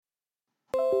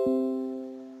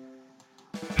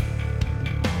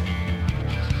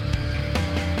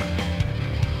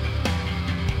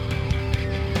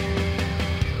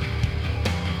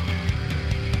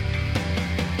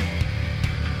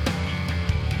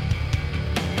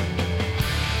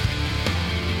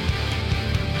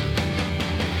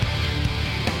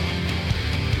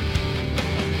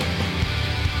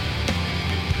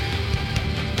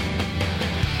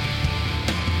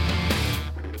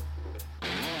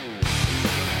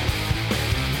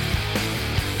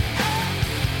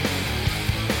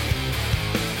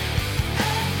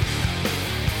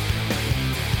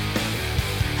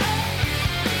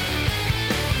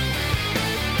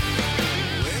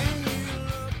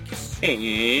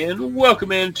And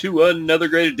welcome into another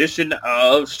great edition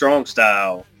of Strong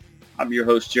Style. I'm your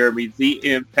host, Jeremy the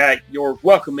Impact. You're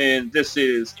welcome in. This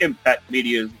is Impact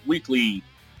Media's weekly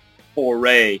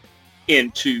foray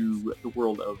into the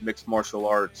world of mixed martial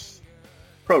arts,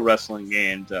 pro wrestling,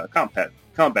 and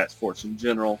combat sports in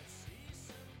general.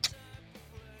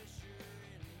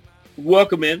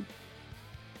 Welcome in.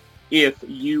 If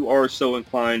you are so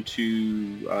inclined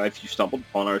to, if you stumbled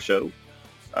upon our show,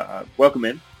 welcome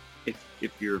in.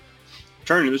 If you're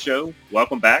returning to the show,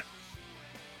 welcome back.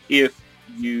 If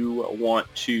you want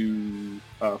to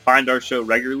find our show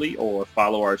regularly or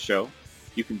follow our show,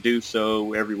 you can do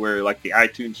so everywhere like the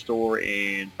iTunes store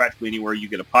and practically anywhere you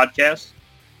get a podcast.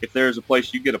 If there's a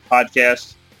place you get a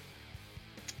podcast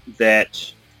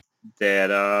that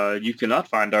you cannot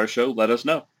find our show, let us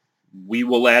know. We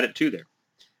will add it to there.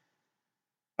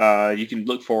 You can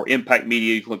look for Impact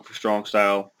Media. You can look for Strong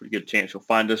Style. Pretty good chance you'll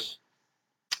find us.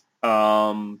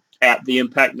 At the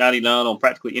Impact 99 on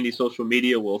practically any social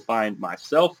media will find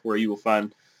myself, where you will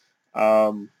find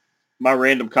my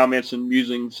random comments and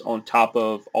musings on top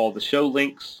of all the show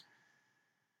links.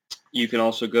 You can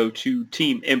also go to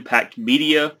Team Impact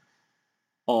Media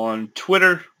on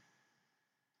Twitter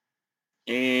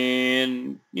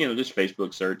and, just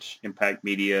Facebook search Impact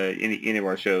Media, any of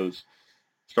our shows,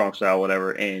 Strong Style,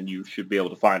 whatever, and you should be able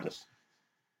to find us.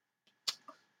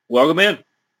 Welcome in.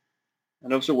 I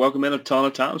know, so welcome in a ton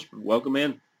of times, but welcome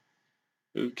in.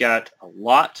 We've got a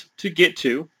lot to get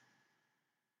to.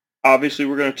 Obviously,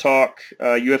 we're going to talk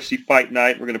UFC Fight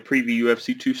Night. We're going to preview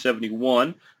UFC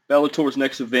 271. Bellator's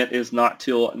next event is not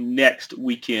till next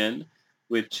weekend,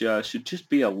 which should just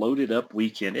be a loaded up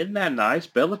weekend. Isn't that nice?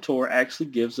 Bellator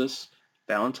actually gives us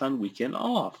Valentine's weekend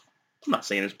off. I'm not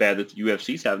saying it's bad that the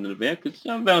UFC's having an event, because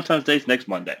Valentine's Day is next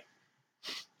Monday.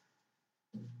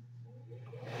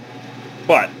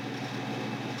 But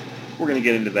we're going to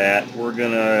get into that. We're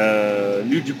going to...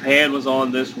 New Japan was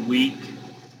on this week.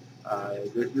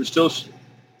 They're still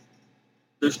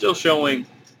showing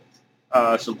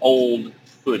some old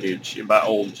footage. And by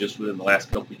old, just within the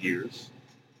last couple of years.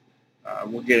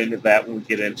 We'll get into that when we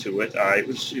get into it. It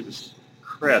was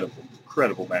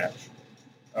incredible match.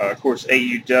 Of course,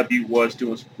 AEW was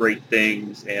doing some great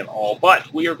things and all.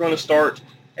 But we are going to start,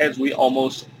 as we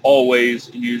almost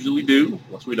always usually do,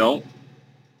 unless we don't.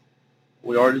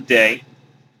 We are today.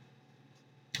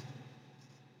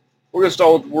 We're going to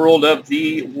start with the world of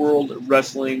the World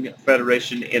Wrestling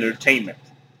Federation Entertainment.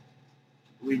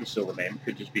 I believe it's still the name. It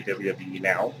could just be WWE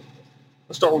now.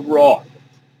 Let's start with Raw.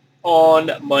 On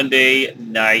Monday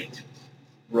Night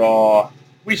Raw,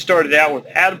 we started out with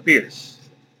Adam Pearce.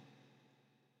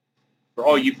 For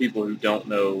all you people who don't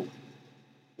know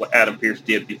what Adam Pearce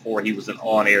did before he was an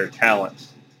on-air talent,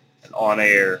 an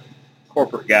on-air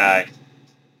corporate guy,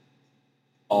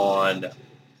 on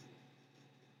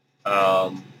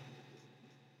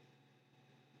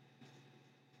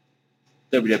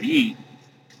WWE,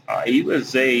 he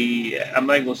was I'm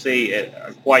not going to say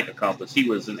quite accomplished. He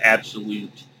was an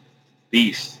absolute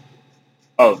beast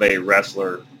of a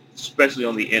wrestler, especially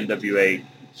on the NWA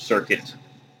circuit.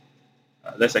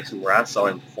 That's actually where I saw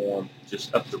him perform,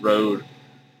 just up the road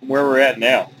from where we're at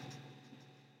now.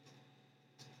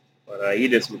 But he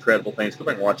did some incredible things. Go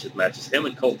back and watch his matches. Him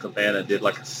and Colt Cabana did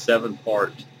like a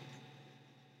 7-part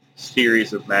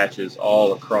series of matches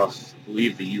all across, I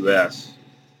believe, the U.S.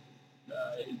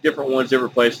 Different ones,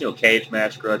 different places, cage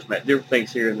match, grudge match, different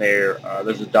things here and there.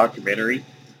 There's a documentary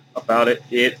about it.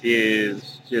 It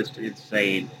is just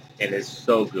insane, and it's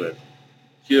so good.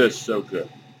 Just so good.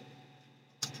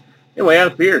 Anyway,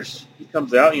 Adam Pearce, he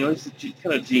comes out, he's the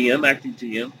kind of GM, acting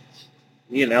GM.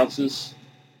 He announces,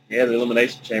 the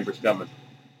Elimination Chamber's coming.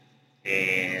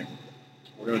 And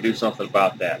we're going to do something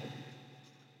about that.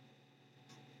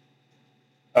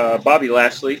 Bobby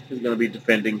Lashley is going to be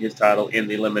defending his title in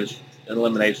the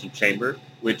Elimination Chamber,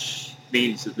 which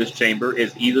means that this chamber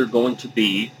is either going to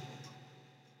be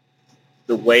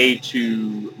the way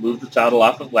to move the title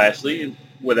off of Lashley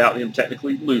without him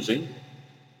technically losing,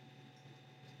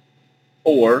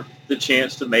 or the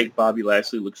chance to make Bobby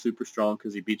Lashley look super strong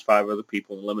because he beats 5 other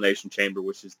people in the Elimination Chamber,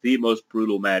 which is the most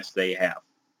brutal match they have.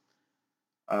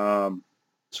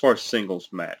 As far as singles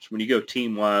match, when you go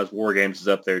team-wise, War Games is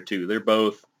up there too. They're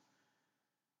both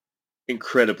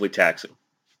incredibly taxing.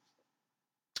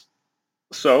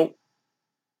 So,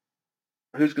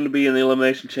 who's going to be in the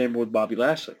Elimination Chamber with Bobby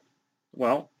Lashley?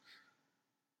 Well,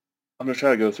 I'm going to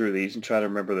try to go through these and try to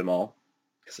remember them all,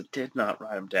 because I did not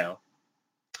write them down.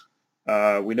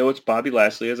 We know it's Bobby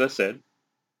Lashley, as I said.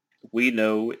 We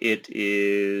know it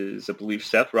is, I believe,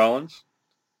 Seth Rollins.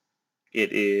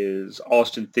 It is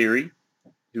Austin Theory.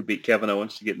 who beat Kevin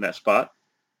Owens to get in that spot.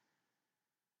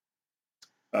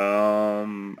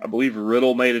 I believe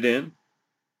Riddle made it in.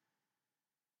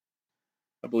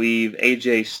 I believe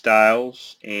AJ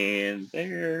Styles, and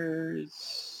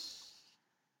there's...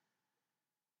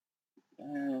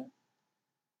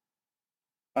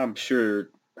 I'm sure...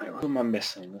 Who am I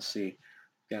missing? Let's see.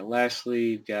 We've got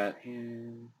Lashley, we've got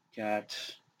him,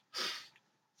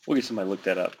 We'll get somebody to look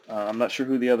that up. I'm not sure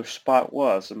who the other spot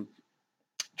was. I'm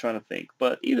trying to think.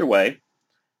 But either way,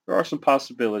 there are some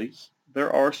possibilities.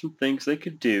 There are some things they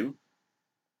could do.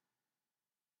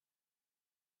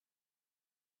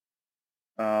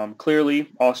 Clearly,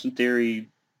 Austin Theory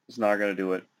is not going to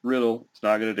do it. Riddle is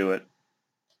not going to do it.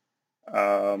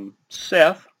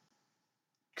 Seth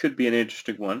could be an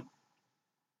interesting one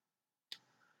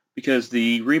because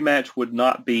the rematch would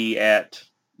not be at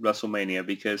WrestleMania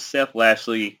because Seth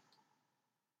Lashley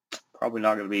probably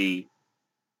not going to be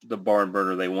the barn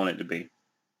burner they want it to be.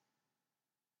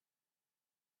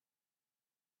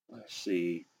 Let's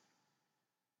see.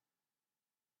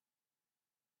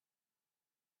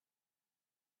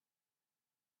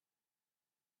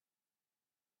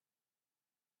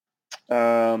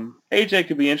 AJ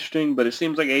could be interesting, but it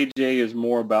seems like AJ is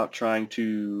more about trying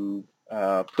to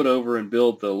put over and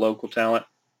build the local talent.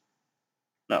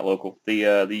 Not local,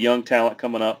 the young talent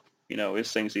coming up. You know,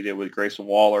 his things he did with Grayson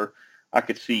Waller. I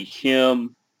could see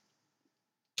him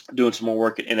doing some more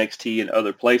work at NXT and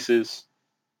other places.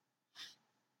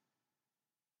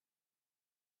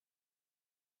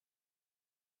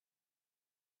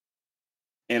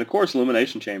 And of course,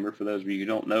 Elimination Chamber, for those of you who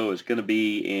don't know, is going to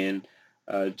be in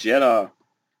Jeddah,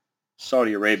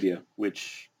 Saudi Arabia,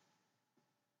 which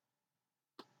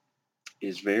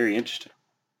is very interesting.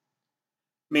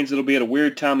 Means it'll be at a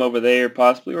weird time over there,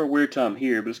 possibly, or a weird time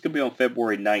here, but it's going to be on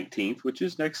February 19th, which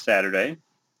is next Saturday.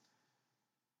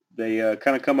 They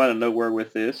kind of come out of nowhere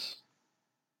with this.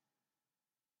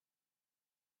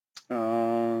 Here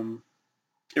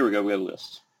we go. We got a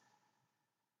list.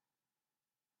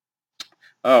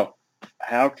 Oh,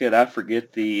 how could I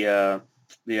forget the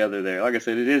other there? Like I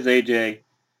said, it is AJ,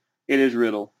 it is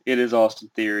Riddle, it is Austin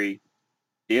Theory,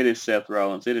 it is Seth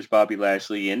Rollins, it is Bobby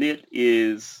Lashley, and it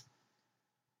is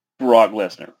Brock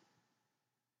Lesnar.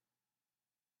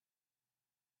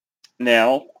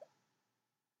 Now,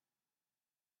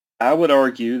 I would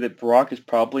argue that Brock is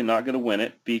probably not going to win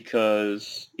it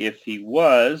because if he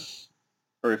was,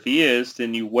 or if he is,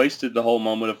 then you wasted the whole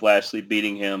moment of Lashley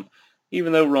beating him,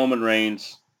 even though Roman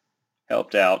Reigns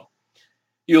helped out.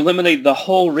 You eliminate the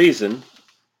whole reason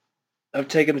of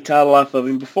taking the title off of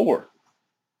him before.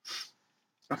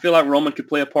 I feel like Roman could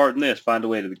play a part in this, find a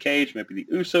way to the cage, maybe the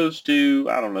Usos do,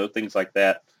 I don't know, things like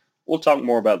that. We'll talk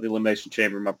more about the Elimination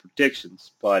Chamber and my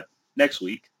predictions, but next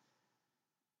week.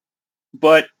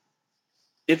 But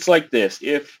it's like this.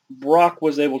 If Brock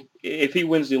was able, if he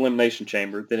wins the Elimination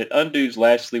Chamber, then it undoes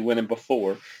Lashley winning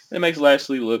before, and it makes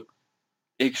Lashley look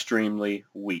extremely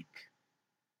weak,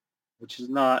 which is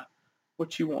not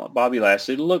what you want Bobby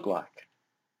Lashley to look like.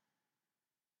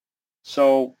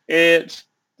 So there's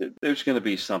going to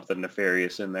be something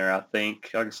nefarious in there, I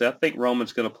think. Like I said, I think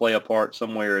Roman's going to play a part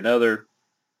some way or another.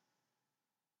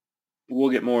 We'll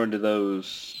get more into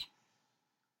those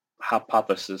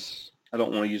hypotheses. I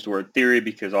don't want to use the word theory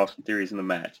because Austin Theory's in the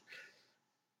match.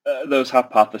 Those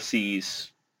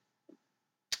hypotheses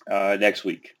next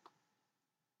week.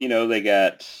 You know, they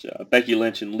got Becky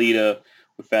Lynch and Lita.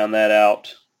 We found that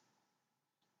out.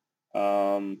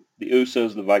 The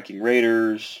Usos, the Viking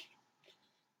Raiders.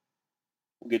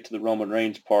 We'll get to the Roman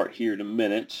Reigns part here in a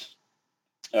minute.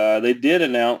 They did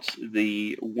announce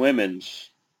the women's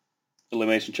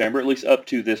Elimination Chamber, at least up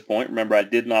to this point. Remember, I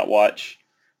did not watch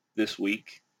this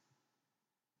week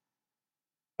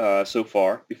so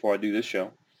far before I do this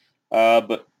show.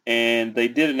 And they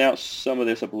did announce some of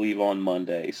this, I believe, on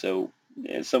Monday. So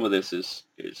some of this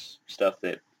is stuff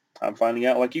that I'm finding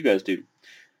out like you guys do.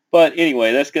 But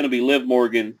anyway, that's going to be Liv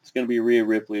Morgan. It's going to be Rhea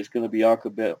Ripley. It's going to be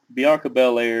Bianca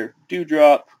Belair,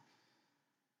 Doudrop,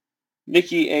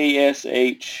 Nikki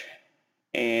A.S.H.,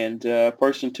 and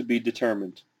person to be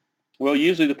determined. Well,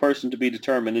 usually the person to be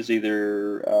determined is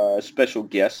either a special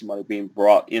guest, somebody being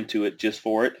brought into it just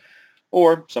for it,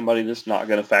 or somebody that's not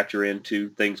going to factor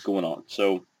into things going on.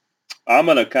 So I'm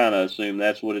going to kind of assume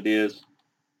that's what it is.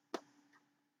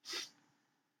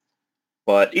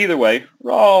 But either way,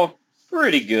 Raw,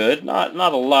 pretty good. Not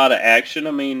a lot of action.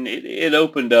 I mean, it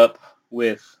opened up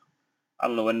with, I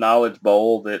don't know, a knowledge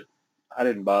bowl that I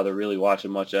didn't bother really watching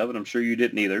much of, and I'm sure you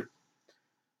didn't either.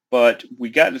 But we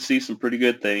got to see some pretty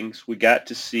good things. We got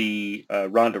to see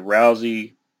Ronda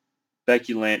Rousey,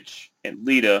 Becky Lynch, and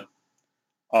Lita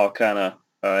all kind of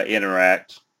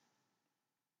interact.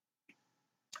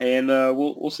 And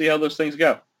we'll see how those things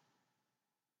go.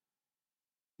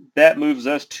 That moves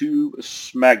us to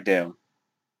SmackDown.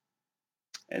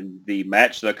 And the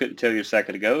match that I couldn't tell you a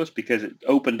second ago is because it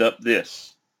opened up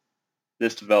this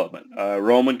development.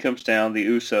 Roman comes down, the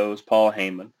Usos, Paul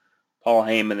Heyman. Paul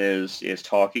Heyman is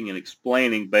talking and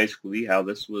explaining basically how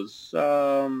this was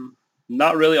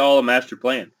not really all a master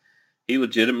plan. He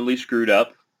legitimately screwed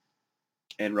up,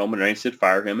 and Roman Reigns did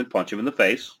fire him and punch him in the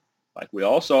face, like we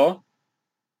all saw,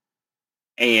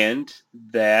 and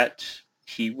that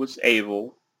he was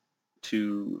able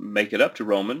to make it up to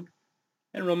Roman,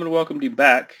 and Roman welcomed him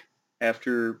back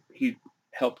after he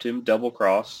helped him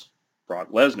double-cross Brock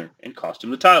Lesnar and cost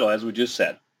him the title, as we just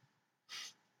said.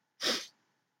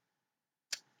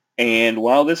 And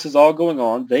while this is all going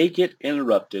on, they get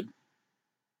interrupted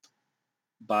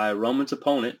by Roman's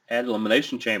opponent at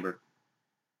Elimination Chamber.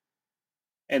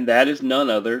 And that is none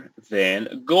other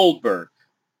than Goldberg.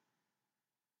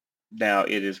 Now,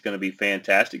 it is going to be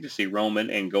fantastic to see Roman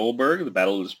and Goldberg, the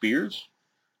Battle of the Spears.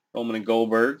 Roman and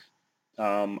Goldberg.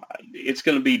 It's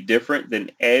going to be different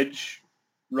than Edge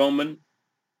Roman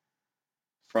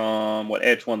from what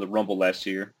Edge won the Rumble last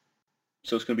year.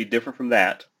 So it's going to be different from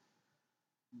that.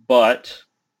 But,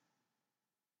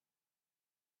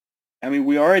 I mean,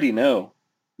 we already know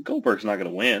Goldberg's not going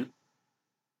to win.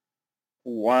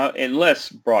 Why, unless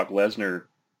Brock Lesnar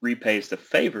repays the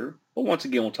favor. But once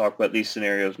again, we'll talk about these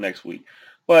scenarios next week.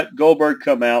 But Goldberg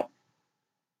come out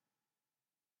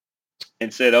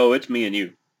and said, oh, it's me and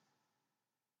you.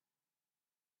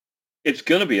 It's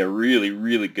going to be a really,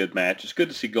 really good match. It's good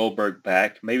to see Goldberg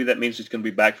back. Maybe that means he's going to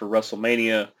be back for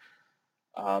WrestleMania.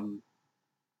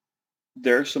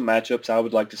 There are some matchups I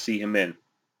would like to see him in.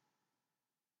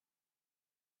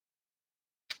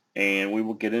 And we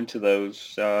will get into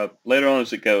those later on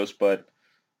as it goes. But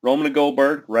Roman and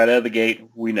Goldberg, right out of the gate,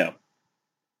 we know.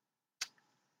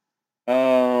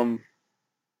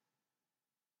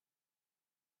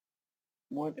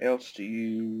 What else do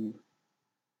you...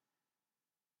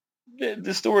 The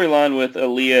storyline with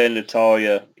Aaliyah and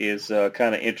Natalya is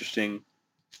kind of interesting.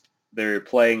 They're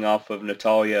playing off of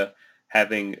Natalya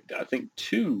having, I think,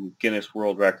 2 Guinness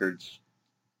World Records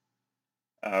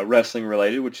wrestling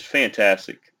related, which is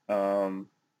fantastic. But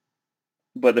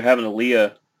they're having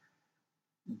Aaliyah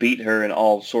beat her in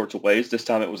all sorts of ways. This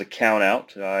time it was a count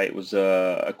out. It was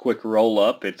a quick roll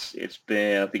up. It's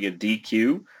been, I think, a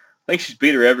DQ. I think she's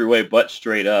beat her every way but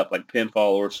straight up, like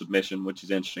pinfall or submission, which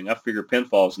is interesting. I figure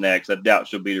pinfall's next. I doubt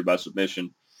she'll beat her by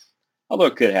submission. Although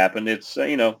it could happen. It's,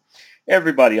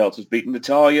 everybody else is beating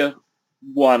Natalya.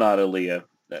 Why not Aaliyah?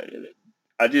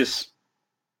 I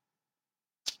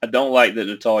don't like that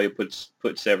Natalya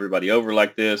puts everybody over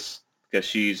like this, because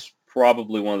she's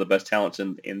probably one of the best talents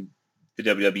in the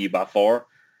WWE by far.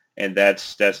 And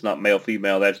that's not male,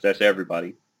 female. That's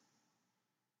everybody.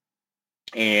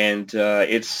 And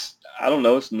it's, I don't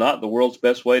know, it's not the world's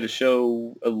best way to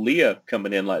show Aaliyah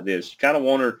coming in like this. You kind of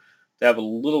want her to have a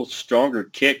little stronger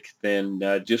kick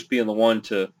than just being the one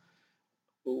to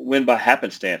win by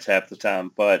happenstance half the time.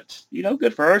 But,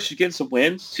 good for her. She's getting some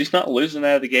wins. She's not losing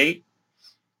out of the gate.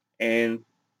 And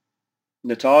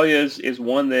Natalya is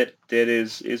one that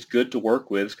is good to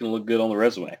work with. It's going to look good on the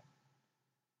resume.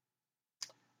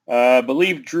 I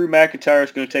believe Drew McIntyre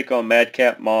is going to take on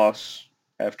Madcap Moss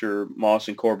after Moss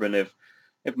and Corbin have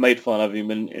made fun of him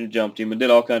and jumped him and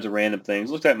did all kinds of random things.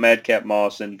 Looks like Madcap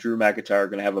Moss and Drew McIntyre are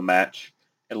going to have a match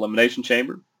at Elimination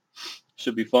Chamber.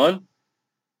 Should be fun.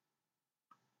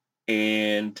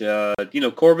 And,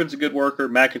 Corbin's a good worker.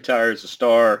 McIntyre is a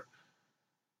star.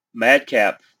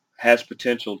 Madcap has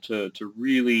potential to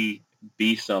really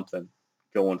be something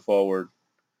going forward.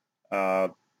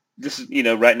 This is,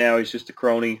 right now he's just a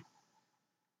crony.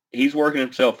 He's working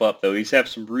himself up, though. He's had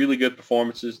some really good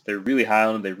performances. They're really high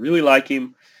on him. They really like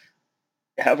him.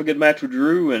 Have a good match with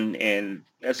Drew, and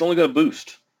that's only going to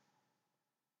boost.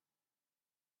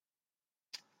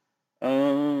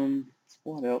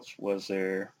 What else was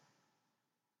there?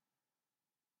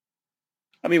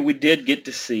 I mean, we did get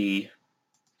to see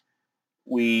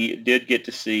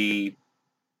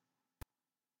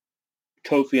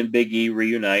Kofi and Big E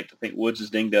reunite. I think Woods is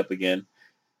dinged up again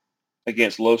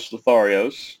against Los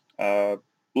Lotharios.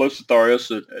 Los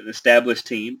Lotharios, an established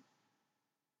team.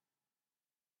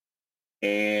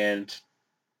 And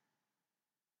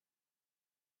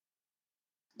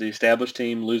the established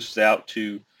team loses out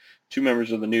to 2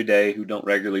 members of the New Day who don't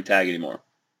regularly tag anymore.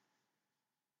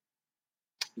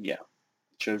 Yeah,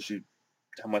 it shows you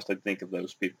how much they think of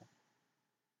those people.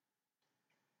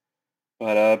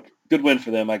 But good win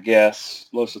for them, I guess.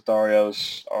 Los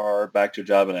Lotharios are back to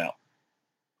jobbing out.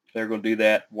 they're going to do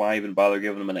that. Why even bother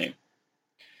giving them a name?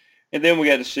 And then we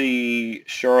got to see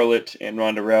Charlotte and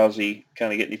Ronda Rousey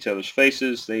kind of get in each other's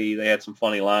faces. They had some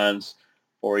funny lines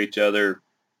for each other.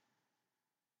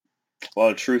 A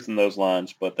lot of truth in those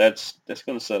lines, but that's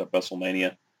going to set up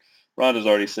WrestleMania. Ronda's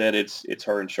already said it's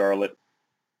her and Charlotte.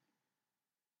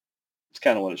 It's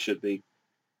kind of what it should be.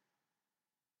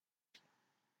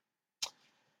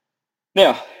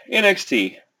 Now,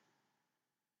 NXT.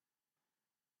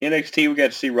 NXT, we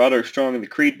got to see Roderick Strong and the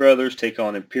Creed brothers take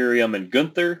on Imperium and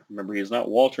Gunther. Remember, he's not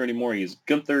Walter anymore. He's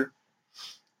Gunther.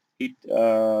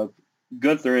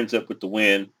 Gunther ends up with the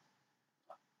win.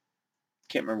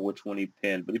 Can't remember which one he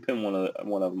pinned, but he pinned one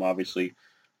of them, obviously.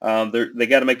 They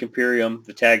got to make Imperium,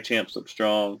 the tag champs, look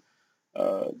strong.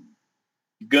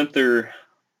 Gunther,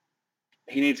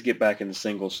 he needs to get back in the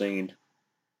single scene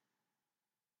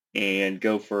and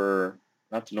go for,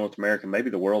 not the North American, maybe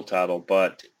the world title,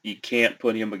 but you can't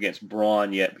put him against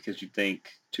Braun yet because you think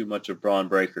too much of Bron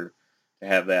Breakker to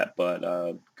have that. But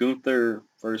Gunther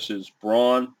versus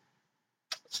Braun,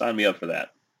 sign me up for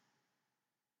that.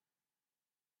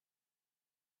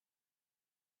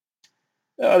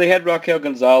 They had Raquel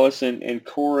Gonzalez and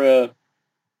Cora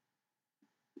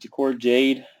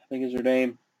Jade, I think is her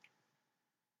name.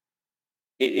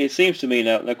 It seems to me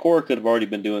now Cora could have already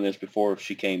been doing this before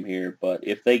she came here, but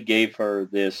if they gave her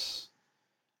this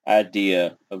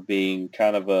idea of being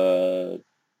kind of a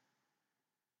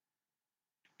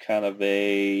can't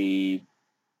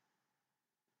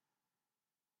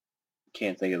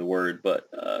think of the word, but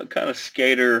kind of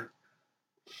skater,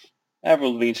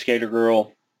 Avril Lavigne skater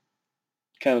girl,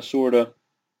 kind of sorta,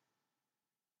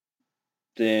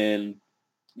 then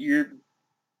you're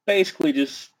basically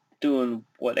just doing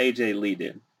what AJ Lee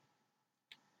did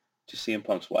to CM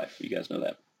Punk's wife. You guys know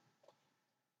that.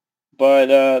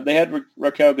 But they had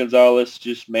Raquel Gonzalez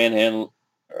just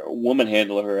woman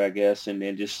handle her, I guess, and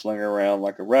then just sling her around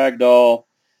like a rag doll.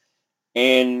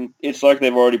 And it's like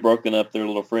they've already broken up their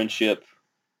little friendship.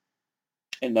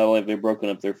 And not only have they broken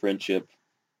up their friendship,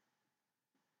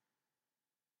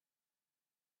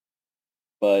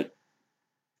 but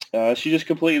she just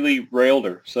completely railed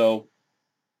her. So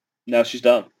now she's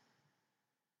done.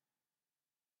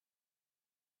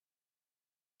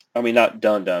 I mean, not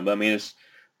done, but I mean, it's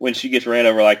when she gets ran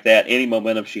over like that, any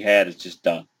momentum she had is just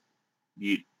done.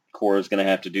 Cora's going to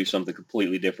have to do something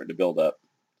completely different to build up.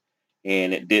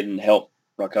 And it didn't help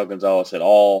Raquel Gonzalez at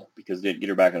all because it didn't get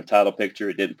her back in the title picture.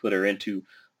 It didn't put her into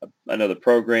another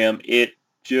program. It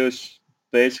just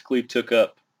basically took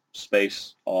up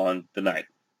space on the night.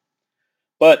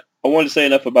 But I wanted to say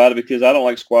enough about it because I don't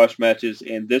like squash matches,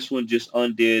 and this one just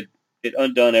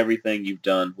undone everything you've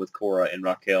done with Cora and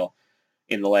Raquel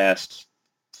in the last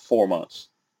 4 months.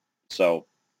 So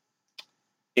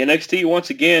NXT, once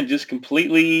again, just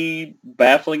completely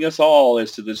baffling us all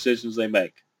as to the decisions they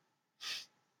make.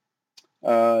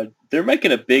 They're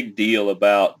making a big deal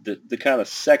about the kind of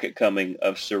second coming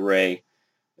of Saray.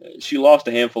 She lost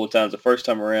a handful of times the first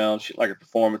time around. She didn't like her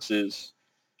performances.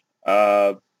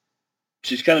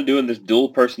 She's kind of doing this dual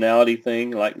personality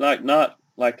thing, like not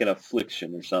like an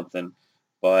affliction or something,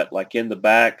 but like in the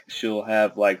back she'll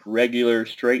have like regular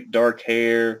straight dark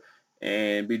hair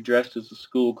and be dressed as a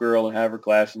schoolgirl and have her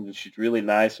glasses, and she's really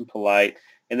nice and polite.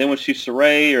 And then when she's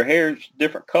Saray, her hair's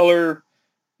different color,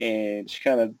 and she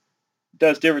kind of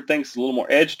does different things, a little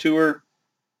more edge to her.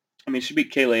 I mean, she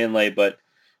beat Kayla Inlay, but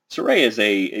Saray is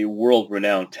a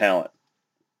world-renowned talent.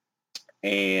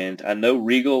 And I know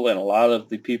Regal and a lot of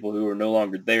the people who are no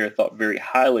longer there thought very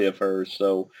highly of her.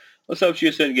 So let's hope she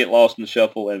doesn't get lost in the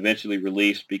shuffle and eventually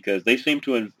released, because they seem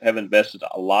to have invested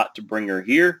a lot to bring her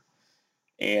here.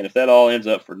 And if that all ends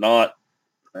up for naught,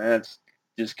 that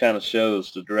just kind of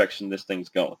shows the direction this thing's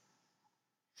going.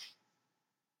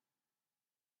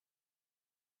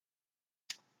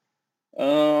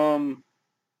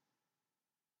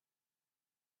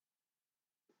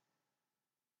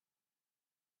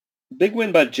 Big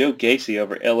win by Joe Gacy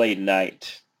over LA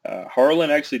Knight. Harlan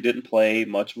actually didn't play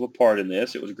much of a part in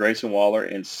this. It was Grayson Waller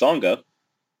and Songa,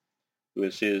 who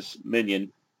is his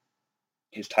minion,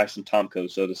 his Tyson Tomko,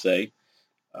 so to say.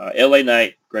 LA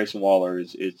Knight, Grayson Waller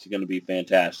is going to be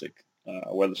fantastic,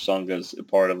 whether Songa's a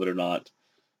part of it or not.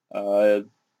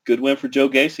 Good win for Joe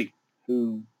Gacy,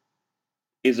 who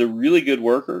is a really good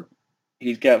worker.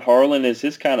 He's got Harlan as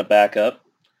his kind of backup.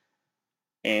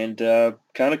 And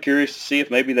kind of curious to see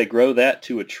if maybe they grow that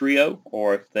to a trio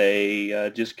or if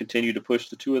they just continue to push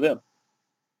the two of them.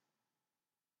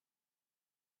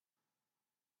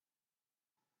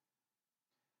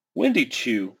 Wendy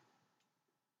Choo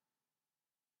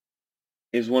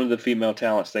is one of the female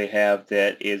talents they have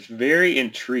that is very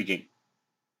intriguing.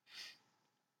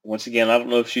 Once again, I don't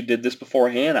know if she did this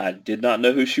beforehand. I did not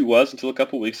know who she was until a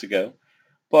couple weeks ago.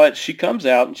 But she comes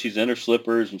out and she's in her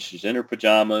slippers and she's in her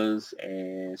pajamas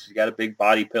and she's got a big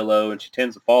body pillow and she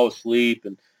tends to fall asleep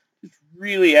and just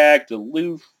really act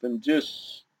aloof and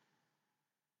just,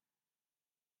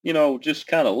 just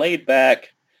kind of laid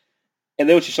back. And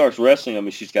then when she starts wrestling, I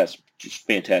mean, she's got just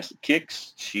fantastic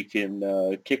kicks. She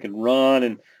can kick and run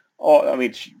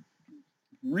and she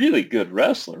really good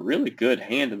wrestler, really good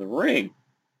hand in the ring.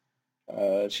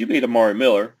 She beat Amari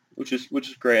Miller, which is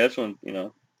great. That's when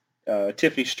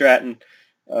Tiffany Stratton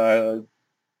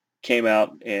came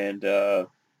out and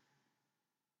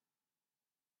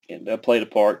played a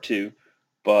part too.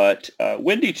 But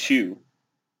Wendy Choo,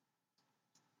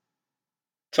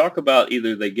 talk about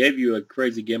either they gave you a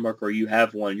crazy gimmick or you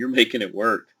have one. You're making it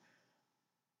work.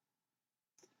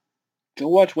 Go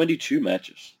watch Wendy Choo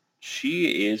matches.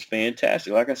 She is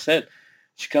fantastic. Like I said,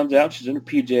 she comes out, she's in her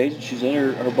PJs, and she's in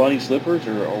her bunny slippers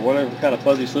or whatever kind of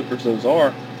fuzzy slippers those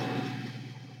are.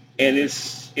 And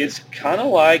it's kind of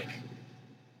like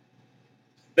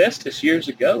Festus years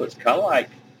ago. It's kind of like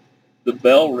the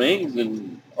bell rings,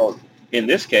 or in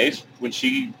this case, when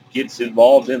she gets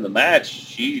involved in the match,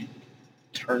 she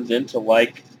turns into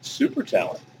like super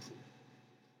talent.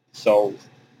 So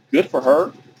good for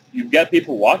her. You've got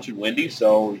people watching Wendy,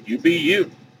 so you be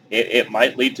you. It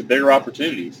might lead to bigger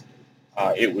opportunities.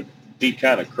 It would be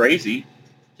kind of crazy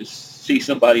to see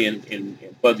somebody in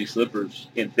fuzzy slippers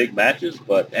in big matches,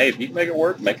 but hey, if you can make it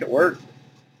work, make it work.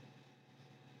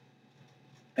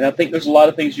 And I think there's a lot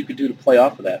of things you could do to play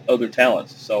off of that, other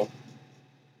talents. So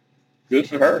good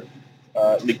for her.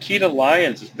 Nikita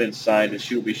Lyons has been signed, and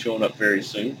she will be showing up very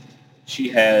soon. She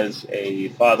has a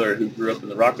father who grew up in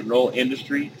the rock and roll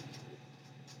industry.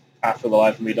 I, for the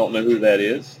life of me, don't know who that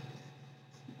is,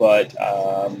 but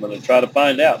I'm going to try to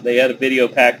find out. They had a video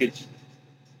package.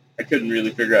 I couldn't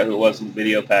really figure out who it was in the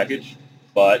video package,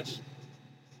 but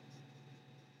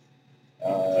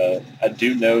I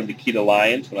do know Nikita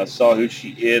Lyons. When I saw who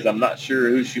she is, I'm not sure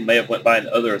who she may have went by in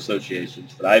other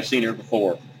associations, but I've seen her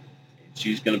before.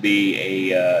 She's going to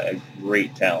be a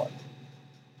great talent.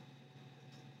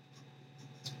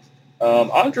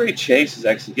 Andre Chase is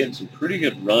actually getting some pretty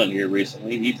good run here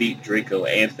recently. He beat Draco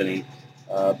Anthony.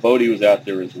 Bodie was out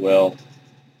there as well.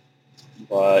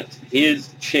 But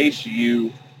his Chase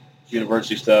U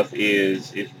University stuff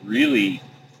is really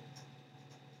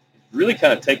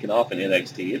kind of taken off in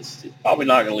NXT. It's probably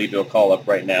not going to lead to a call-up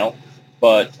right now.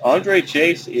 But Andre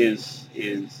Chase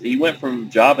he went from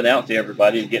jobbing out to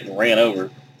everybody and getting ran over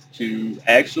to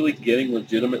actually getting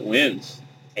legitimate wins.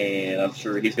 And I'm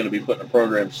sure he's going to be putting a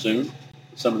program soon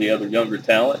with some of the other younger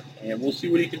talent, and we'll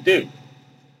see what he can do.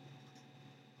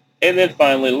 And then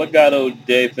finally, Legado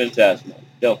del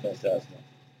Fantasma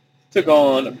took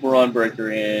on Bron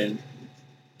Breakker and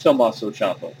Tommaso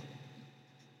Ciampa.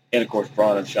 And, of course,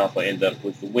 Bron and Ciampa end up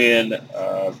with the win.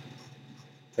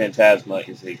 Fantasma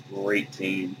is a great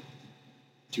team.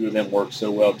 Two of them work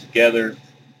so well together.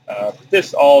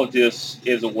 This all just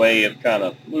is a way of kind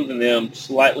of moving them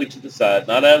slightly to the side.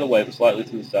 Not out of the way, but slightly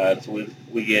to the side. So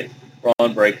we get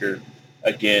Bron Breakker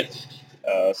against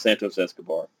Santos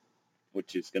Escobar,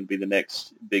 which is going to be the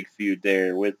next big feud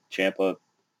there with Ciampa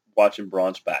watching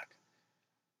Bron's back.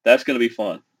 That's going to be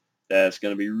fun. That's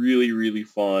going to be really, really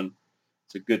fun.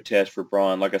 It's a good test for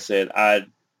Bron. Like I said, I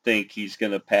think he's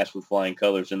going to pass with flying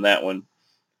colors in that one.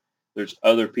 There's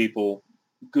other people,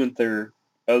 Gunther,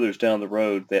 others down the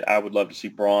road that I would love to see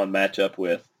Bron match up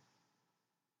with.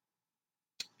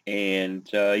 And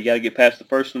you got to get past the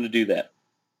first one to do that.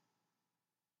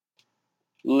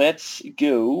 Let's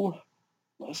go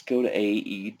to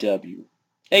AEW.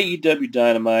 AEW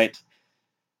Dynamite.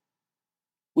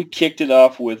 We kicked it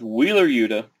off with Wheeler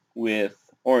Yuta with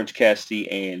Orange Cassidy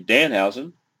and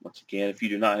Danhausen. Once again, if you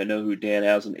do not know who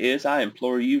Danhausen is, I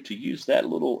implore you to use that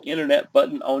little internet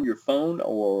button on your phone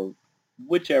or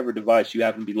whichever device you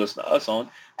happen to be listening to us on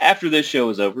after this show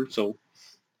is over. So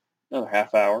another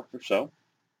half hour or so.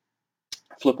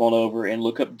 Flip on over and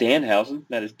look up Danhausen.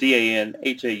 That is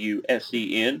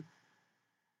Danhausen.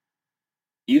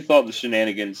 You thought the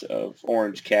shenanigans of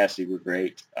Orange Cassidy were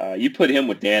great. You put him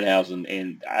with Danhausen,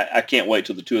 and I can't wait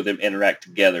till the two of them interact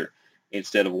together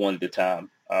instead of one at a time.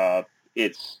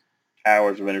 It's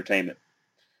hours of entertainment.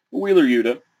 Wheeler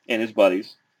Yuta and his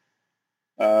buddies.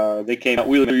 They came out.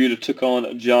 Wheeler Yuta took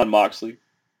on John Moxley.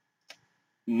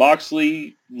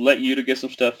 Moxley let Yuta get some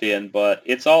stuff in, but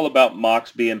it's all about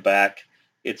Mox being back.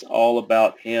 It's all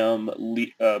about him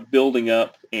building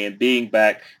up and being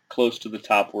back close to the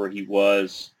top where he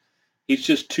was. He's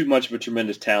just too much of a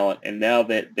tremendous talent, and now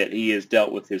that he has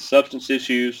dealt with his substance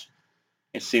issues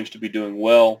and seems to be doing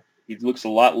well, He looks a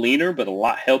lot leaner, but a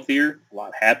lot healthier, a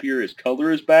lot happier. His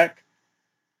color is back.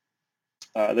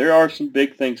 There are some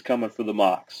big things coming for the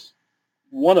Mox.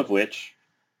 One of which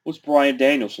was Bryan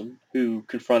Danielson, who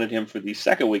confronted him for the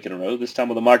second week in a row, this time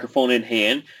with a microphone in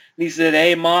hand. And he said,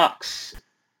 "Hey, Mox,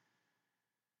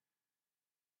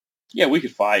 yeah, we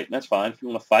could fight. That's fine. If you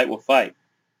want to fight, we'll fight.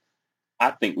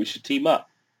 I think we should team up.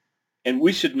 And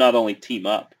we should not only team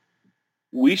up,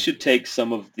 we should take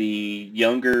some of the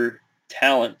younger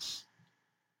talents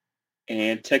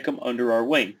and take them under our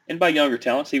wing." And by younger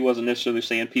talents, he wasn't necessarily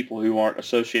saying people who aren't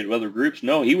associated with other groups.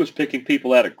 No, he was picking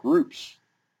people out of groups,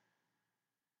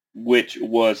 which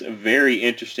was very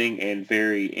interesting and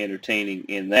very entertaining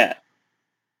in that.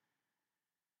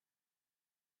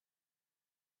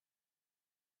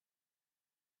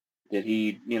 That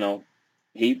he,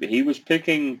 he was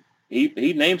picking,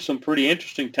 he named some pretty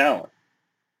interesting talent.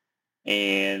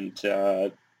 And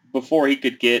before he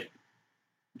could get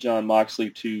Jon Moxley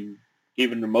to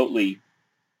even remotely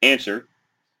answer,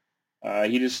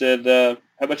 he just said,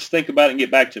 "How about you think about it and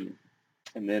get back to me?"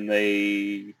 And then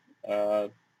they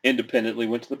independently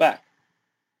went to the back.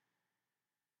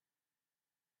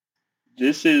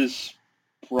 This is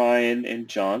Bryan and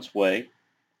John's way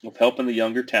of helping the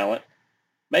younger talent,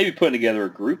 maybe putting together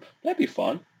a group. That'd be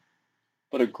fun.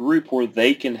 But a group where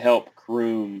they can help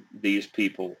groom these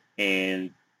people.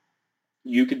 And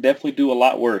you could definitely do a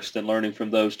lot worse than learning from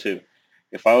those two.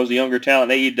 If I was a younger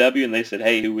talent in AEW and they said,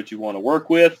 "Hey, who would you want to work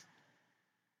with?"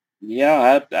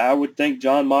 Yeah, I would think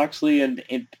Jon Moxley and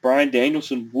Bryan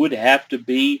Danielson would have to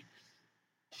be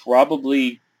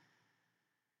probably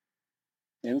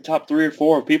in the top 3 or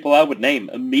 4 of people I would name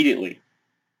immediately.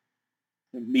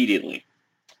 Immediately.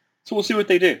 So we'll see what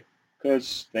they do,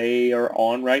 because they are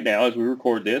on right now as we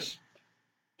record this.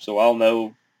 So I'll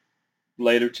know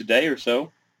later today or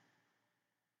so,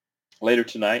 later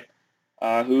tonight,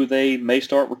 who they may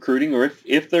start recruiting, or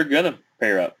if they're going to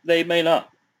pair up. They may not.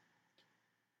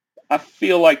 I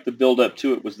feel like the build-up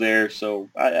to it was there, so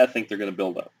I think they're going to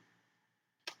build up.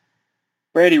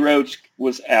 Brandi Rhodes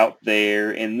was out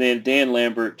there, and then Dan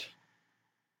Lambert,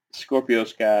 Scorpio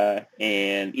Sky,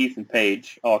 and Ethan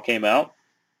Page all came out.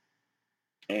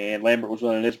 And Lambert was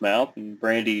running his mouth, and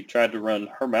Brandi tried to run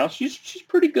her mouth. She's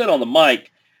pretty good on the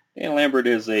mic. Dan Lambert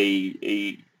is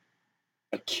a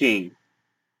king,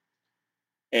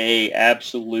 a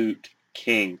absolute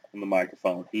king on the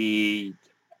microphone.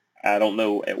 I don't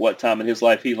know at what time in his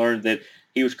life he learned that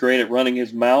he was great at running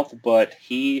his mouth, but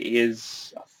he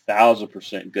is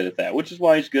 1,000% good at that, which is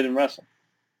why he's good in wrestling.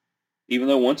 Even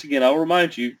though, once again, I'll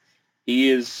remind you,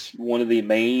 he is one of the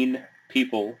main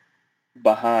people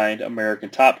behind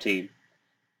American Top Team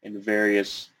and the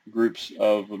various groups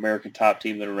of American Top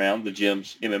Team that are around, the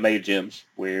gyms, MMA gyms,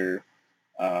 where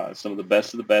some of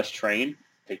the best train.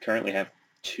 They currently have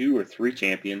 2 or 3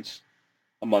 champions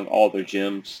among all their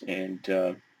gyms,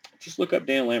 and just look up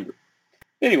Dan Lambert.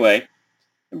 Anyway,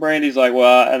 and Brandi's like,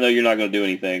 "Well, I know you're not going to do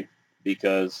anything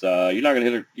because you're not going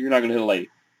to hit a lady."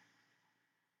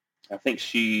 I think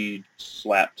she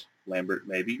slapped Lambert,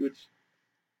 maybe, which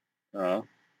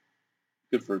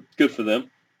good for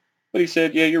them. But he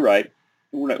said, "Yeah, you're right.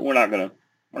 We're not gonna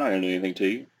do anything to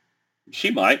you." She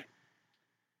might.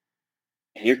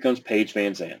 And here comes Paige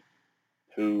Van Zandt,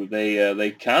 who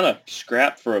they kind of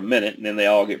scrap for a minute, and then they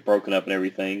all get broken up and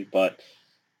everything. But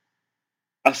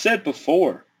I said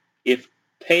before, if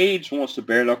Paige wants to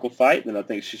bare knuckle fight, then I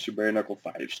think she should bare knuckle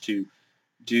fight. To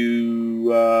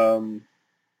do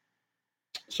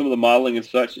some of the modeling and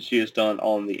such that she has done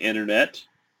on the internet,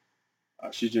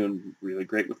 she's doing really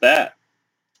great with that.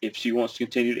 If she wants to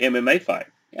continue to MMA fight,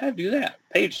 yeah, do that.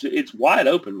 Paige, it's wide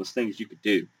open with things you could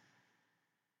do,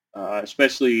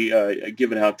 especially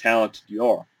given how talented you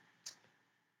are.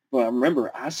 Well,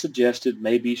 remember, I suggested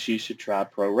maybe she should try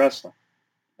pro wrestling.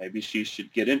 Maybe she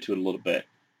should get into it a little bit.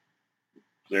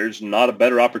 There's not a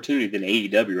better opportunity than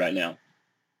AEW right now.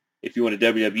 If you went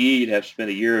to WWE, you'd have to spend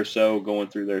a year or so going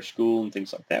through their school and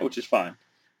things like that, which is fine.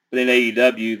 But in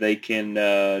AEW, they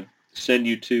can send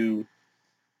you to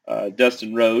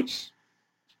Dustin Rhodes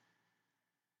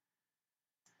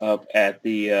up at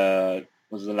the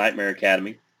Nightmare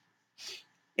Academy,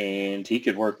 and he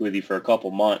could work with you for a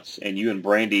couple months, and you and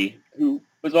Brandi, who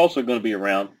was also going to be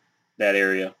around that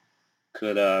area,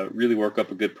 could really work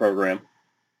up a good program.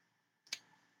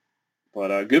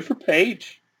 But good for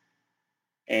Paige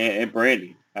and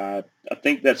Brandi. I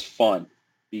think that's fun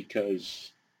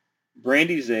because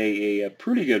Brandi's a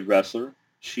pretty good wrestler.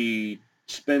 She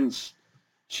ends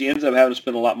up having to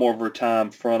spend a lot more of her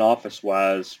time front office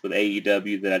wise with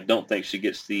AEW that I don't think she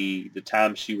gets the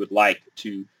time she would like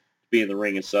to be in the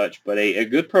ring and such. But a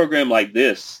good program like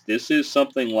this is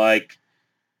something like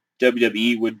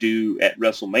WWE would do at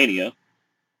WrestleMania.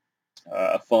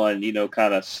 A fun,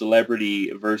 kind of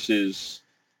celebrity versus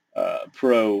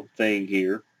pro thing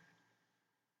here.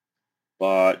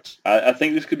 But I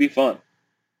think this could be fun.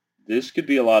 This could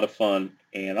be a lot of fun,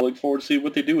 and I look forward to see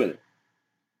what they do with it.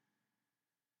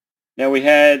 Now we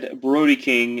had Brody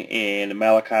King and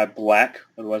Malachi Black,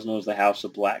 otherwise known as the House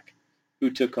of Black, who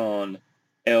took on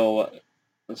Penta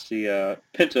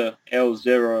El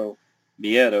Zero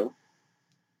Miedo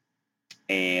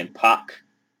and Pac,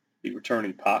 the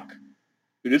returning Pac,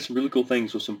 who did some really cool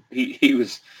things with some. He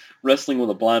was wrestling with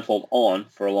a blindfold on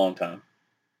for a long time,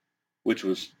 which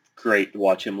was great to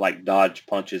watch him like dodge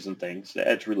punches and things.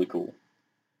 That's really cool.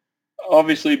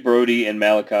 Obviously, Brody and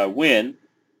Malachi win.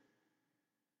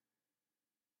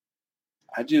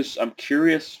 I'm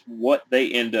curious what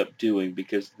they end up doing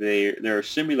because there are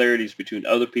similarities between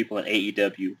other people in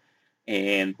AEW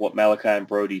and what Malachi and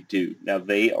Brody do. Now,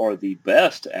 they are the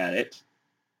best at it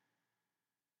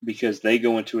because they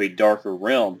go into a darker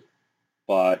realm,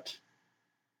 but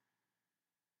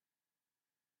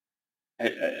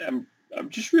I'm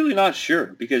just really not sure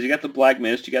because you got the Black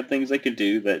Mist, you got things they can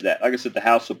do that like I said, the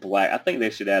House of Black. I think they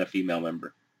should add a female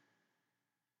member.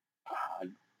 I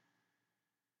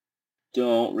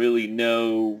don't really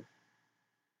know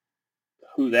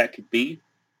who that could be,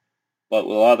 but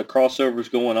with a lot of the crossovers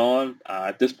going on,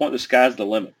 at this point, the sky's the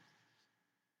limit.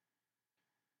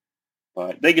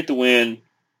 But they get the win.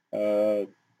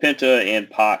 Penta and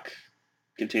Pac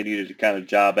continue to kind of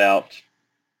job out.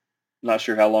 Not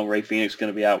sure how long Rey Fenix is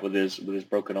going to be out with his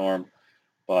broken arm,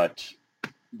 but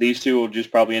these two will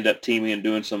just probably end up teaming and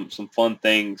doing some fun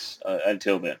things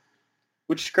until then,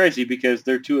 which is crazy because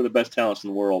they're two of the best talents in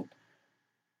the world,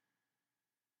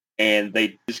 and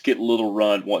they just get little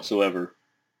run whatsoever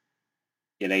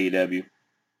in AEW.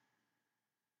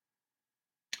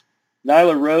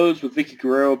 Nyla Rose with Vicky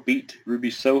Guerrero beat Ruby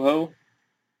Soho.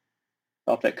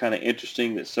 Thought that kind of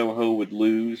interesting that Soho would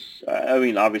lose. I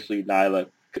mean, obviously Nyla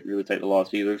couldn't really take the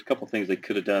loss either. There's a couple things they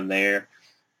could have done there,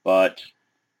 but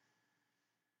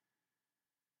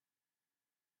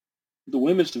the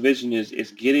women's division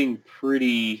is getting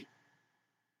pretty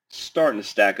starting to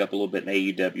stack up a little bit in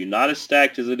AEW. Not as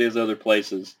stacked as it is other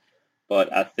places,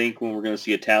 but I think when we're going to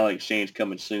see a talent exchange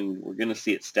coming soon, we're going to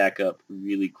see it stack up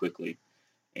really quickly.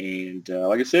 And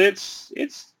like I said,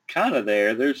 it's kind of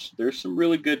there. There's some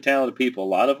really good talented people. A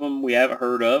lot of them we haven't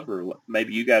heard of, or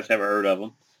maybe you guys haven't heard of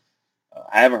them.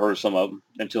 I haven't heard of some of them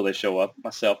until they show up.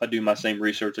 Myself, I do my same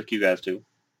research like you guys do.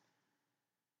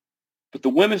 But the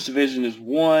women's division is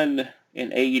one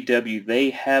in AEW. They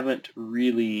haven't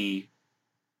really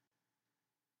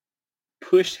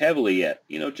pushed heavily yet.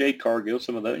 Jade Cargill,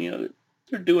 some of them,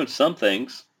 they're doing some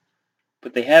things,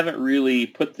 but they haven't really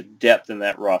put the depth in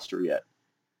that roster yet.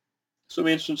 So it'll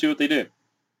be interesting to see what they do.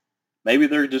 Maybe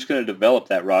they're just going to develop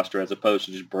that roster as opposed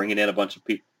to just bringing in a bunch of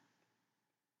people.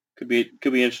 Could be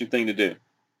an interesting thing to do.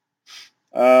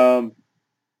 Dan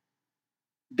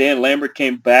Lambert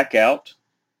came back out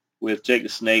with Jake the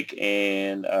Snake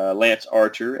and Lance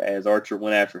Archer as Archer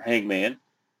went after Hangman,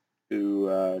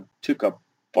 who took a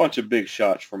bunch of big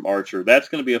shots from Archer. That's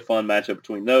going to be a fun matchup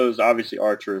between those. Obviously,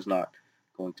 Archer is not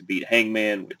going to beat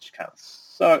Hangman, which kind of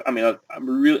sucks. I mean,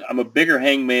 I'm a bigger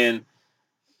Hangman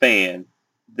fan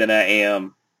than I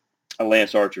am a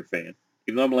Lance Archer fan.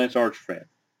 Even though I'm a Lance Archer fan,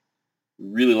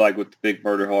 really like what the Big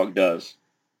Murder Hawk does.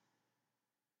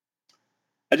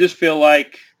 I just feel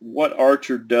like what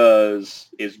Archer does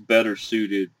is better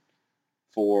suited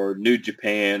for New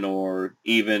Japan or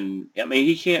even, I mean,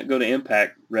 he can't go to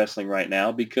Impact Wrestling right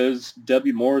now because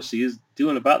W. Morrissey is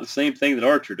doing about the same thing that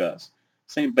Archer does.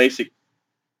 Same basic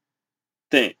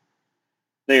thing.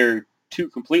 They're two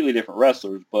completely different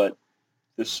wrestlers, but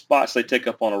the spots they take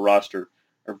up on a roster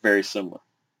are very similar.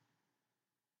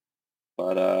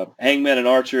 But Hangman and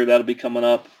Archer, that'll be coming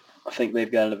up. I think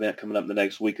they've got an event coming up in the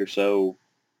next week or so.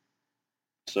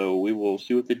 So we will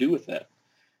see what they do with that.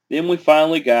 Then we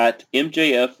finally got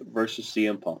MJF versus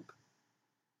CM Punk.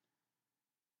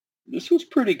 This was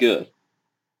pretty good.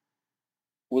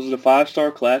 Was it a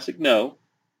 5-star classic? No.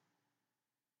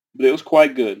 But it was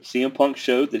quite good. CM Punk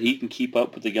showed that he can keep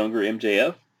up with the younger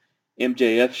MJF.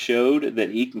 MJF showed that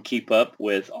he can keep up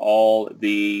with all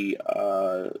the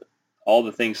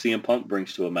things CM Punk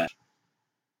brings to a match.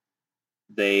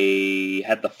 They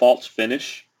had the false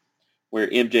finish where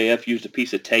MJF used a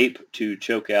piece of tape to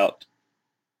choke out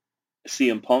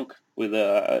CM Punk with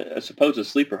a supposed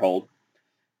sleeper hold.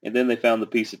 And then they found the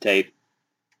piece of tape,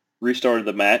 restarted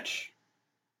the match.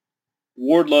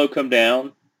 Wardlow come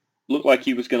down, looked like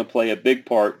he was going to play a big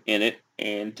part in it,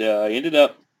 and ended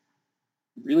up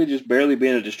really just barely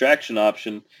being a distraction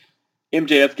option.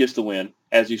 MJF gets the win,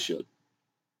 as he should.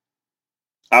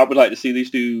 I would like to see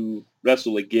these two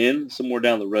wrestle again somewhere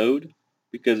down the road,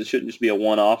 because it shouldn't just be a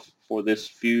one-off for this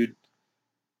feud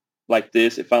like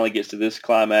this. It finally gets to this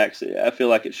climax. I feel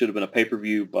like it should have been a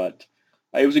pay-per-view, but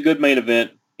it was a good main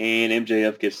event, and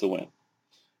MJF gets the win.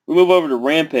 We move over to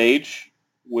Rampage,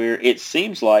 where it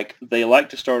seems like they like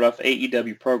to start off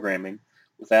AEW programming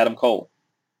with Adam Cole.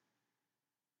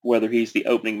 Whether he's the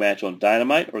opening match on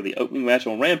Dynamite or the opening match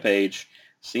on Rampage,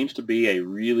 seems to be a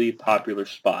really popular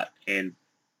spot, and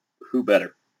who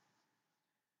better?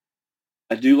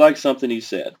 I do like something he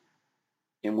said,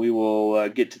 and we will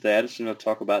get to that as soon as I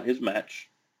talk about his match.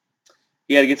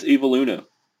 He had against Evil Uno.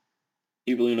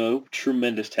 Evil Uno,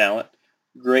 tremendous talent,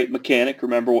 great mechanic.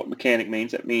 Remember what mechanic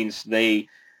means. That means they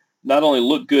not only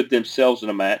look good themselves in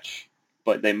a match,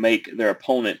 but they make their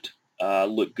opponent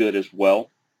look good as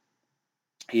well.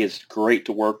 He is great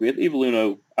to work with. Evil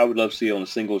Uno, I would love to see on a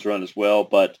singles run as well,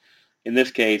 but in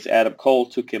this case, Adam Cole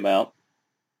took him out.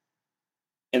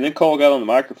 And then Cole got on the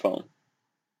microphone,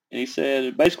 and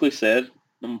he basically said,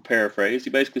 I'm going to paraphrase, he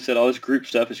basically said all this group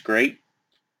stuff is great,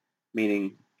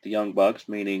 meaning the Young Bucks,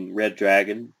 meaning Red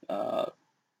Dragon,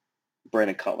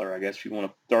 Brandon Cutler, I guess, if you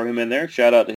want to throw him in there.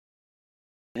 Shout out to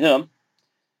him,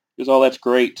 because all that's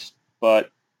great, but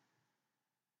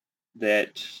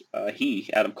that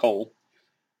Adam Cole,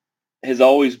 has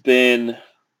always been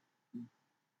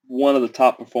one of the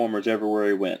top performers everywhere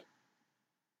he went.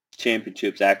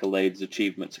 Championships, accolades,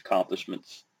 achievements,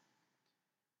 accomplishments.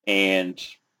 And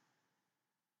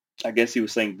I guess he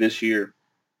was saying this year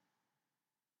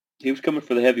he was coming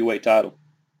for the heavyweight title.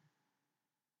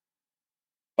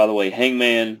 By the way,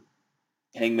 Hangman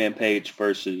Page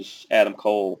versus Adam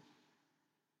Cole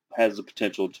has the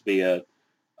potential to be a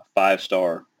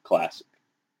 5-star classic.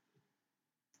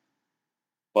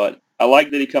 But I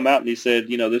like that he come out and he said,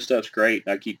 this stuff's great.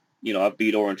 I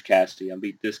beat Orange Cassidy. I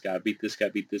beat this guy, beat this guy,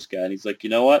 beat this guy. And he's like, you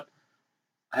know what?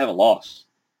 I haven't lost.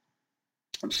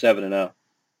 I'm 7-0.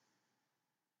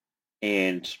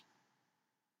 And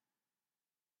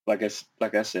like I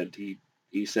said,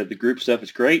 he said the group stuff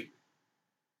is great,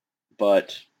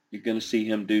 but you're going to see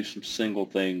him do some single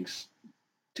things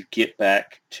to get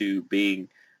back to being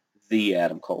the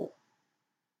Adam Cole.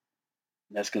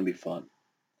 And that's going to be fun.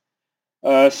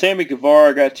 Sammy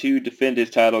Guevara got to defend his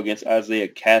title against Isaiah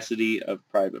Cassidy of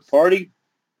Private Party.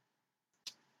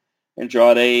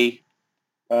 Andrade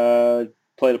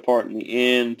played a part in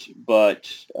the end, but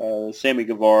Sammy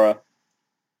Guevara,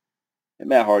 and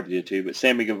Matt Hardy did too, but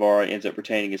Sammy Guevara ends up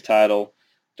retaining his title.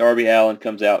 Darby Allin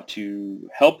comes out to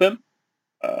help him.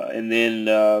 And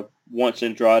then once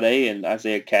Andrade and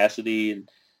Isaiah Cassidy and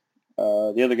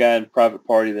the other guy in Private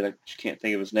Party that I just can't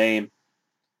think of his name,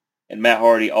 and Matt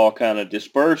Hardy all kind of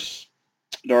disperse,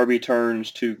 Darby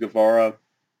turns to Guevara,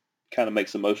 kind of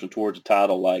makes a motion towards the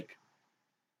title like,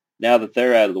 now that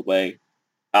they're out of the way,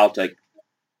 I'll take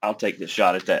this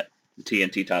shot at that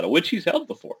TNT title, which he's held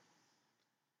before.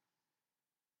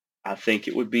 I think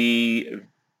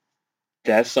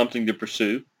that's something to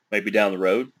pursue maybe down the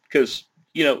road, because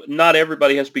not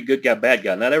everybody has to be good guy, bad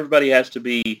guy. Not everybody has to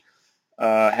be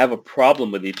have a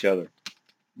problem with each other.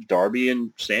 Darby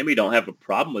and Sammy don't have a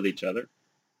problem with each other,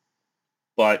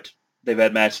 but they've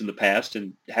had matches in the past,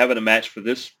 and having a match for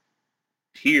this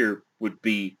here would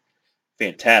be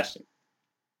fantastic.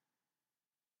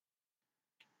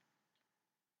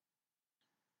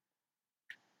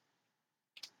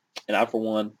 And I, for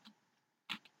one,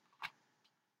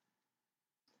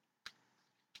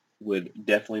 would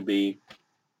definitely be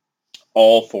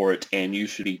all for it, and you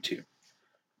should be too.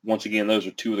 Once again, those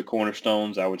are two of the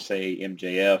cornerstones. I would say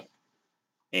MJF,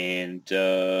 and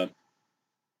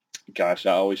gosh,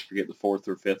 I always forget the fourth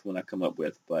or fifth one I come up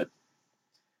with, but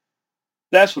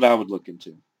that's what I would look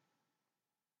into.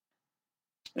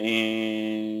 And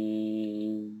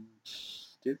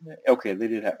didn't they? Okay, they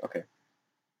did have, okay.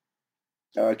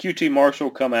 QT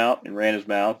Marshall come out and ran his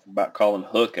mouth about calling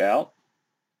Hook out.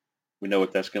 We know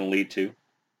what that's going to lead to.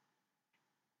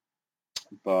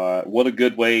 But what a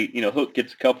good way. Hook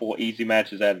gets a couple easy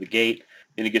matches out of the gate.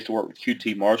 Then he gets to work with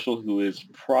QT Marshall, who is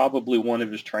probably one of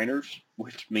his trainers,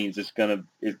 which means it's gonna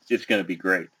be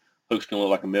great. Hook's gonna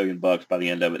look like $1 million by the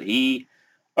end of it.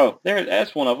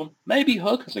 That's one of them. Maybe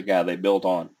Hook is a guy they build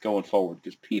on going forward,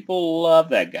 because people love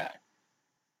that guy.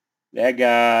 That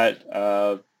guy,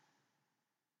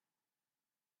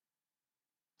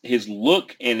 his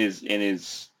look and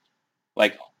his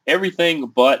like everything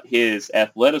but his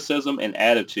athleticism and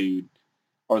attitude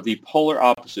are the polar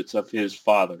opposites of his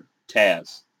father,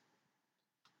 Taz.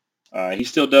 He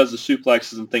still does the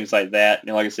suplexes and things like that.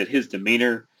 And like I said, his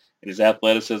demeanor and his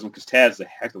athleticism, because Tad's a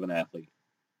heck of an athlete.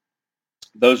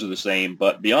 Those are the same.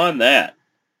 But beyond that,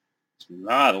 it's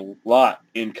not a lot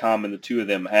in common the two of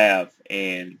them have.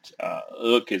 And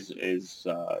Look is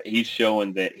he's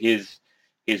showing that his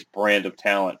brand of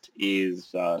talent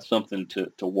is something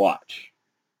to watch.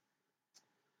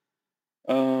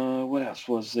 What else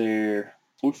was there?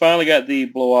 We finally got the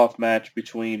blow-off match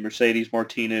between Mercedes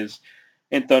Martinez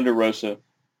and Thunder Rosa.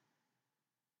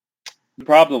 The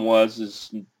problem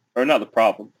or not the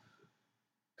problem,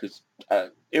 because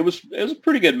it was a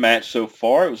pretty good match so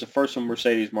far. It was the first one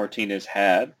Mercedes Martinez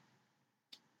had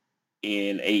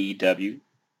in AEW.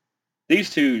 These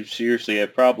two seriously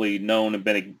have probably known and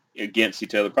been against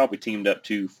each other, probably teamed up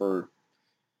too for,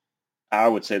 I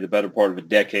would say, the better part of a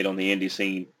decade on the indie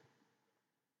scene.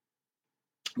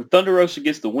 But Thunder Rosa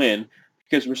gets the win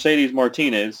because Mercedes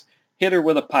Martinez hit her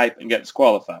with a pipe and got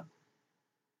disqualified.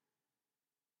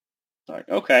 Like,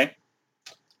 okay.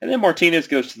 And then Martinez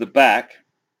goes to the back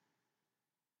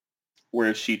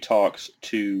where she talks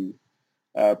to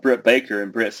Britt Baker,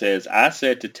 and Britt says, I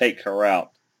said to take her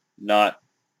out, not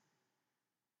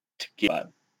to get,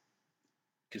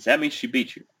 because that means she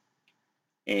beat you.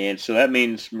 And so that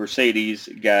means Mercedes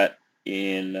got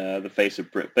in the face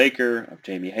of Britt Baker, of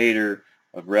Jamie Hayter,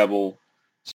 of Rebel.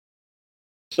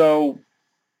 So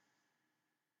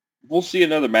we'll see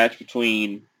another match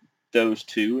between those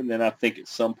two, and then I think at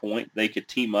some point they could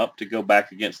team up to go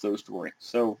back against those three.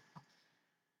 So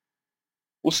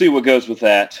we'll see what goes with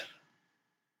that.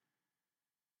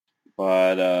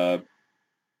 But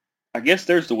I guess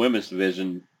there's the women's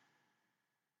division.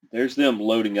 There's them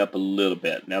loading up a little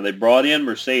bit. Now, they brought in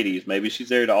Mercedes. Maybe she's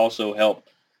there to also help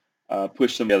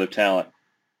push some of the other talent.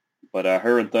 But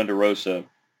her and Thunder Rosa,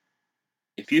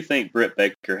 if you think Britt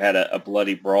Baker had a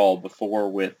bloody brawl before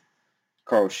with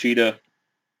Carl Shida,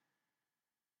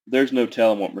 there's no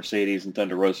telling what Mercedes and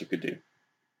Thunder Rosa could do.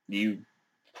 You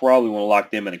probably want to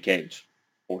lock them in a cage.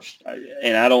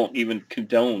 And I don't even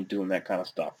condone doing that kind of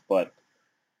stuff. But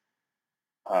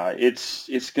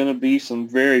it's going to be some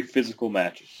very physical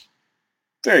matches.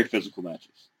 Very physical matches.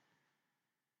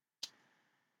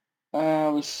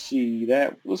 Let's see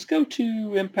that. Let's go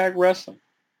to Impact Wrestling.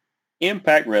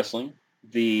 Impact Wrestling,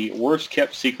 the worst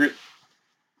kept secret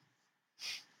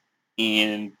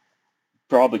in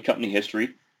probably company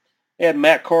history. They had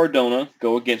Matt Cardona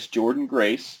go against Jordynne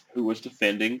Grace, who was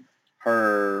defending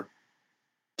her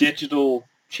digital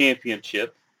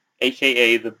championship,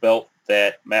 a.k.a. the belt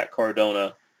that Matt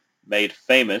Cardona made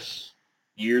famous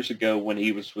years ago when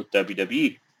he was with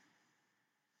WWE.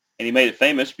 And he made it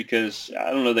famous because,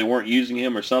 I don't know, they weren't using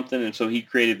him or something, and so he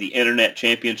created the Internet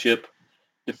Championship,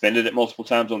 defended it multiple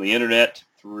times on the Internet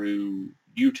through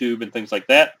YouTube and things like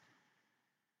that.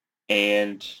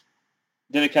 And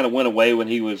then it kind of went away when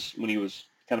he was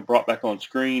kind of brought back on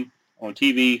screen, on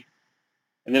TV,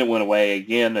 and then it went away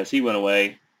again as he went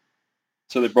away.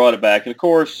 So they brought it back, and of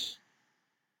course,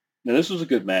 now this was a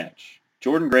good match.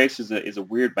 Jordynne Grace is a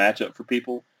weird matchup for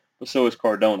people, but so is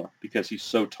Cardona because he's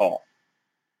so tall.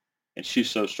 And she's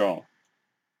so strong.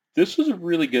 This was a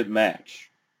really good match.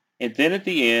 And then at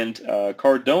the end,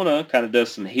 Cardona kind of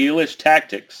does some heelish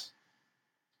tactics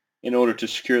in order to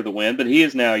secure the win. But he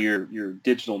is now your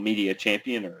digital media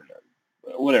champion, or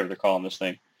whatever they're calling this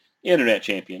thing, internet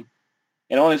champion.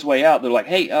 And on his way out, they're like,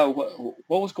 hey,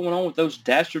 what was going on with those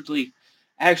dastardly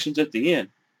actions at the end?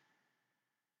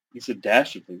 He said,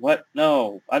 dastardly? What?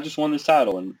 No, I just won this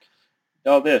title and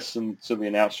all this. And so the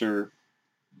announcer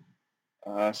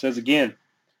says again,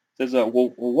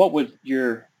 well, what would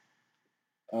your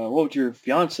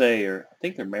fiance, or I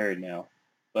think they're married now,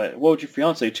 but what would your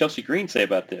fiance Chelsea Green say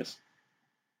about this?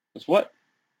 Goes, what?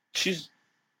 She's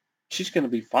going to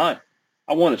be fine.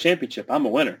 I won the championship. I'm a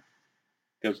winner.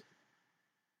 Goes.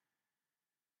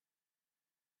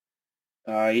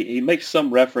 He makes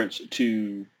some reference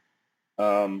to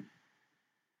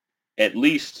at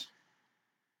least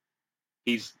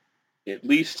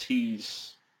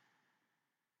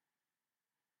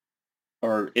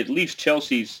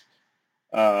Chelsea's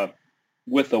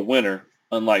with a winner,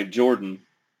 unlike Jordynne,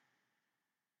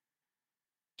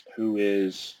 who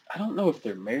is, I don't know if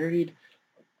they're married,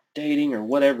 dating, or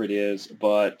whatever it is,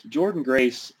 but Jordynne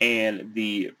Grace and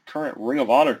the current Ring of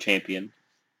Honor champion,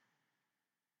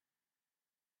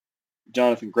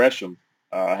 Jonathan Gresham,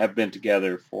 have been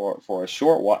together for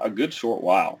a good short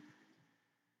while.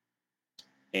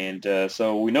 And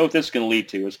so we know what this is going to lead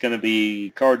to. It's going to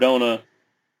be Cardona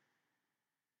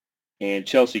and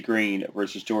Chelsea Green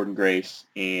versus Jordynne Grace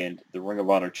and the Ring of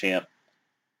Honor champ,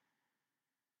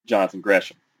 Jonathan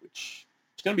Gresham, which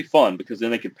it's going to be fun because then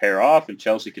they can pair off, and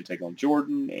Chelsea can take on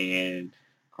Jordan, and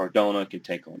Cardona can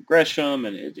take on Gresham,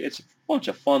 and it's a bunch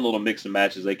of fun little mix and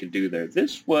matches they can do there.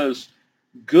 This was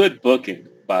good booking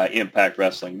by Impact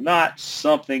Wrestling, not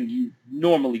something you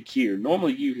normally hear.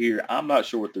 Normally you hear, I'm not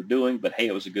sure what they're doing, but hey,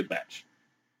 it was a good match.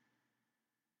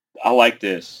 I like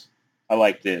this. I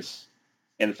like this.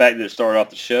 And the fact that it started off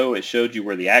the show, it showed you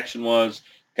where the action was,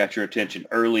 got your attention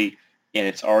early, and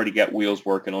it's already got wheels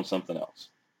working on something else.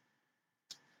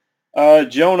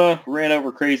 Jonah ran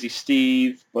over Crazy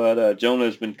Steve, but Jonah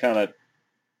has been kind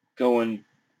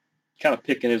of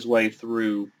picking his way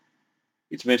through.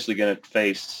 He's eventually going to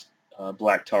face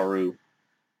Black Taru,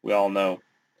 we all know.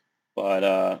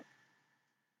 But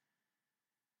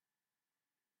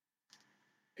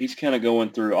he's kind of going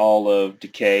through all of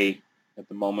Decay at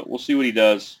the moment. We'll see what he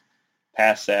does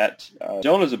past that.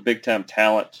 Jonah's a big-time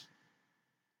talent.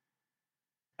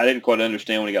 I didn't quite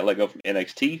understand when he got let go from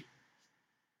NXT.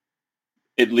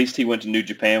 At least he went to New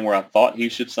Japan where I thought he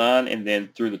should sign, and then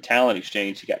through the talent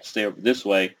exchange, he got to stay over this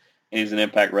way, and he's in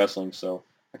Impact Wrestling. So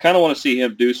I kind of want to see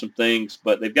him do some things,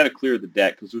 but they've got to clear the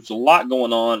deck because there's a lot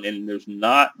going on, and there's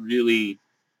not really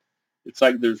 – it's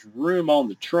like there's room on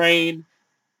the train,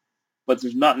 but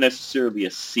there's not necessarily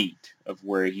a seat of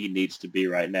where he needs to be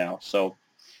right now. So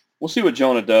we'll see what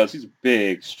Jonah does. He's a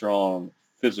big, strong,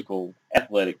 physical,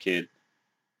 athletic kid.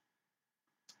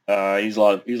 He's a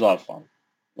lot of fun.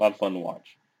 A lot of fun to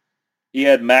watch. He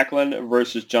had Macklin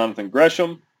versus Jonathan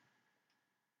Gresham.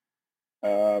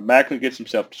 Macklin gets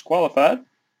himself disqualified.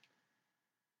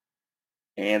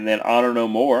 And then Honor No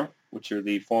More, which are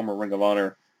the former Ring of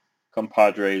Honor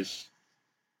compadres,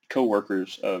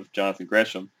 co-workers of Jonathan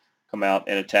Gresham, come out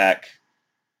and attack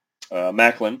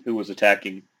Macklin, who was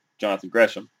attacking Jonathan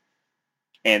Gresham.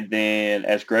 And then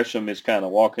as Gresham is kind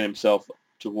of walking himself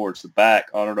towards the back,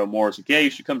 Honor No More is like, yeah, you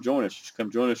should come join us. You should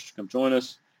come join us. You should come join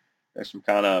us. Gresham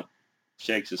kind of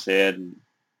shakes his head and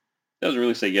doesn't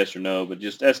really say yes or no, but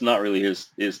just that's not really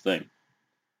his thing.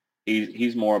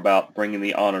 He's more about bringing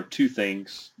the honor to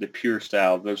things, the pure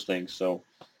style of those things. So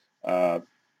I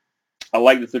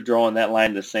like that they're drawing that line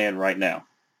in the sand right now.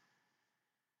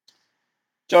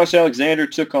 Josh Alexander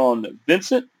took on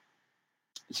Vincent.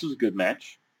 This was a good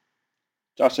match.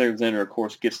 Josh Alexander, of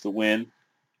course, gets the win.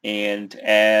 And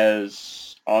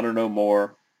as Honor No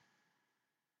More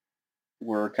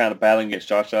were kind of battling against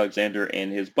Josh Alexander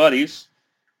and his buddies,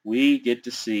 we get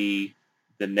to see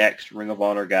the next Ring of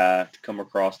Honor guy to come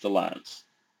across the lines.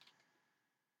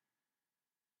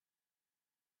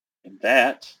 And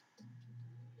that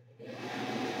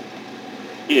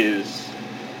is,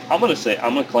 I'm going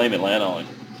to claim Atlanta on it.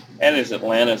 That is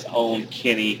Atlanta's own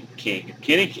Kenny King.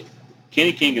 Kenny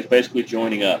King is basically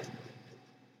joining up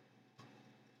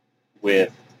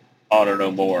with Honor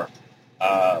No More.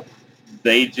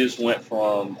 They just went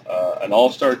from an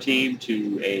all-star team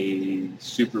to a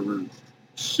super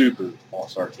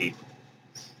all-star team.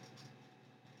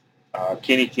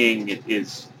 Kenny King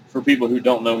is, for people who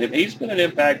don't know him, he's been an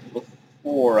Impact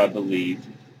before, I believe.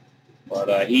 But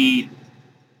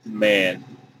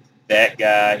that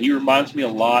guy, he reminds me a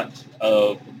lot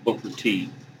of Booker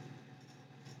T.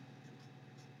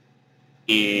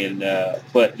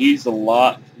 But he's a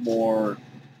lot more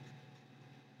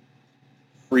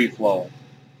free-flowing.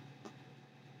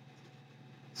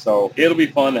 So it'll be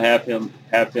fun to have him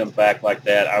back like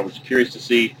that. I was curious to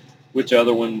see which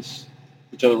other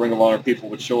Ring of Honor people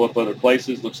would show up other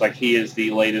places. Looks like he is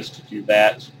the latest to do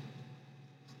that.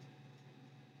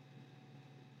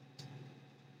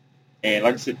 And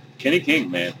like I said, Kenny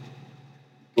King, man,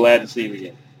 glad to see him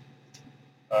again.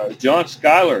 John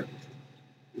Skyler,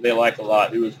 who they like a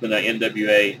lot, who has been an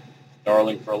NWA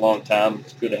darling for a long time.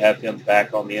 It's good to have him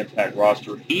back on the Impact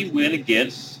roster. He went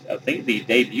against, I think, the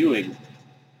debuting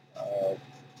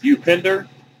Bhupinder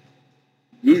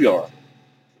Gujar,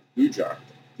 who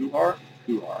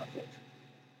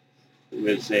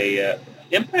is a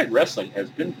Impact Wrestling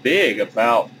has been big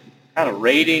about kind of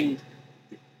raiding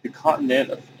the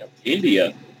continent of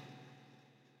India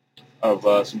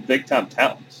of some big-time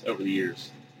talents over the years.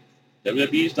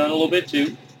 WWE's done a little bit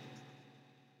too.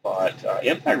 But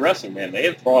Impact Wrestling, man, they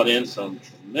have brought in some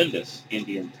tremendous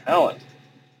Indian talent.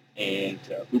 And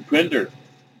Bhupinder,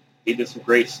 he did some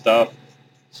great stuff.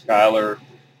 John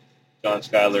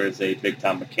Skyler is a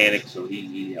big-time mechanic, so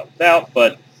he helped out.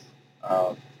 But,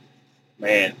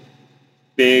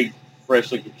 big,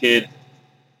 fresh-looking kid.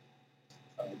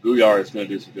 Gujar is going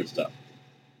to do some good stuff.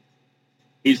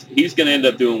 He's going to end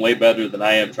up doing way better than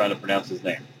I am trying to pronounce his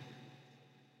name.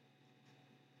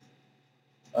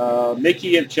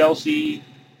 Mickey and Chelsea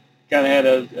kind of had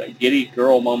a giddy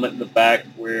girl moment in the back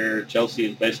where Chelsea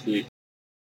is basically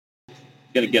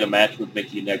going to get a match with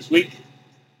Mickey next week.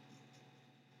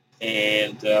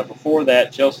 And before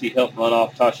that, Chelsea helped run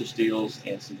off Tasha Steelz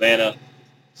and Savannah.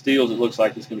 Steelz, it looks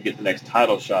like, is going to get the next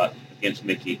title shot against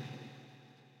Mickey.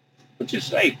 Which is,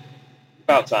 hey,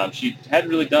 about time. She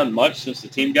hadn't really done much since the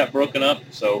team got broken up,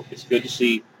 so it's good to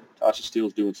see Tasha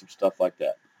Steelz doing some stuff like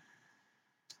that.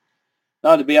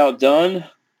 Not to be outdone,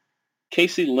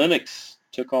 Casey Lennox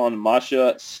took on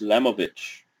Masha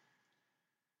Slamovich.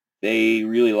 They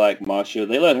really like Masha.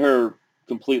 They let her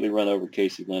completely run over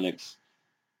Casey Lennox.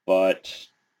 But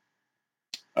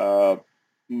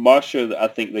Masha, I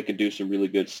think they can do some really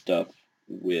good stuff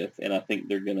with, and I think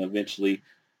they're going to eventually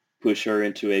push her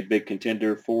into a big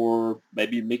contender for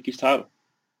maybe Mickey's title.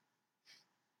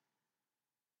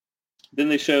 Then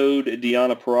they showed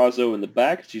Deonna Purrazzo in the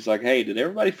back. She's like, hey, did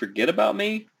everybody forget about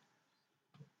me?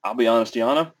 I'll be honest,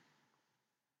 Deonna.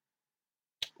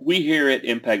 We here at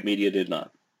Impact Media did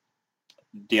not.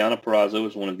 Deonna Purrazzo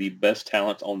is one of the best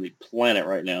talents on the planet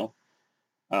right now.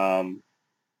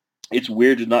 It's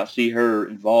weird to not see her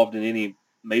involved in any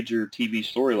major TV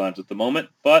storylines at the moment,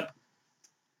 but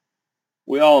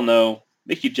we all know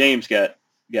Mickie James got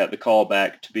the call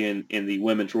back to be in the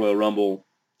Women's Royal Rumble.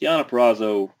 Deonna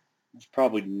Purrazzo was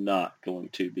probably not going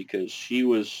to, because she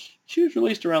was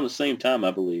released around the same time,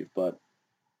 I believe, but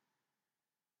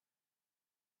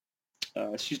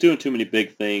she's doing too many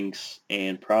big things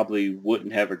and probably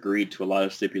wouldn't have agreed to a lot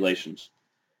of stipulations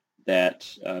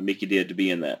that Mickie did to be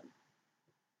in that.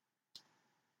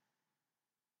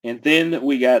 And then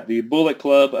we got the Bullet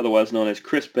Club, otherwise known as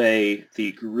Chris Bay,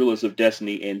 the Gorillas of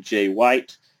Destiny, and Jay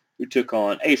White, who took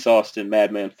on Ace Austin,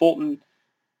 Madman Fulton,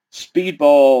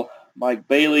 Speedball, Mike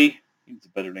Bailey, he's a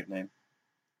better nickname,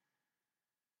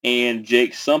 and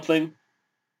Jake Something.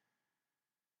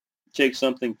 Jake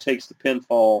Something takes the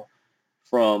pinfall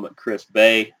from Chris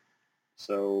Bay,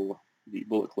 so the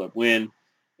Bullet Club win.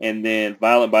 And then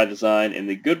Violent by Design and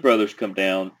the Good Brothers come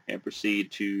down and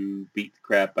proceed to beat the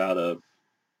crap out of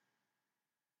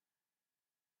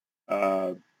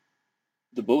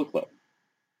the Bullet Club.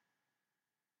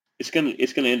 It's gonna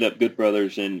end up Good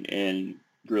Brothers and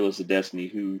Gorillas of Destiny,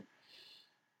 who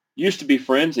used to be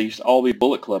friends. They used to all be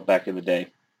Bullet Club back in the day,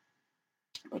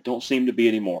 but don't seem to be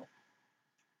anymore.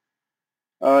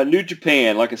 New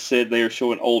Japan, like I said, they are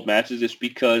showing old matches. It's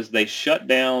because they shut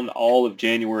down all of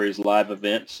January's live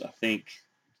events. I think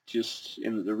just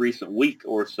in the recent week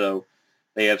or so,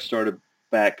 they have started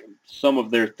back some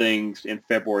of their things in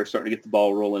February, starting to get the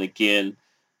ball rolling again.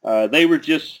 They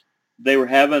were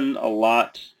having a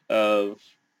lot of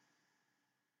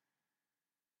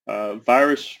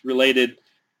virus-related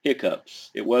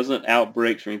hiccups. It wasn't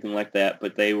outbreaks or anything like that,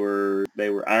 but they were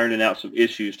ironing out some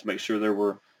issues to make sure there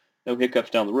were no hiccups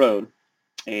down the road,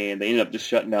 and they ended up just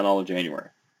shutting down all of January,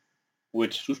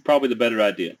 which was probably the better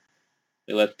idea.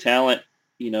 They let the talent,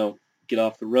 get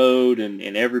off the road and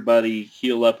everybody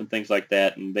heal up and things like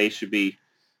that, and they should be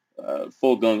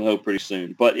full gung-ho pretty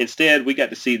soon. But instead, we got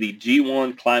to see the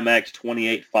G1 Climax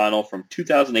 28 final from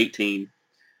 2018,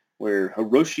 where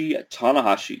Hiroshi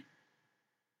Tanahashi,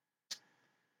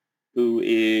 who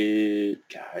is,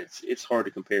 God, it's hard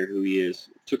to compare who he is,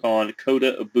 took on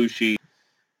Kota Ibushi,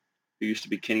 who used to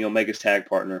be Kenny Omega's tag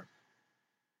partner.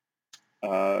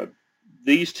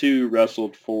 These two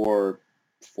wrestled for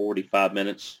 45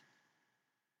 minutes.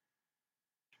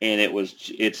 And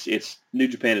it's New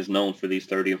Japan is known for these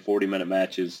 30 and 40-minute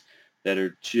matches that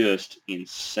are just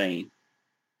insane.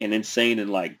 And insane in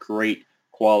like great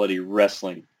quality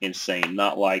wrestling insane,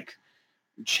 not like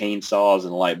chainsaws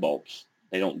and light bulbs.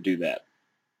 They don't do that.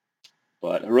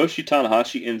 But Hiroshi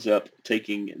Tanahashi ends up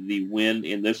taking the win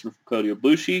in this one from Kota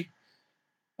Ibushi.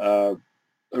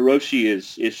 Hiroshi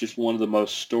is just one of the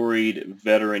most storied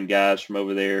veteran guys from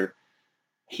over there.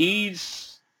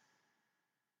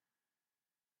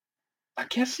 I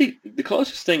guess the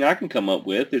closest thing I can come up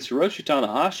with is Hiroshi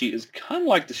Tanahashi is kind of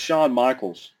like the Shawn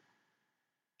Michaels.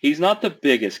 He's not the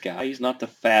biggest guy. He's not the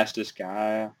fastest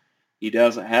guy. He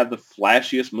doesn't have the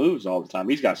flashiest moves all the time.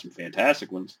 He's got some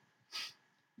fantastic ones.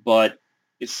 But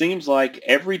it seems like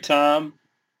every time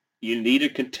you need a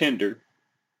contender,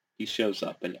 he shows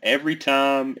up. And every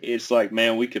time it's like,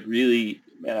 man,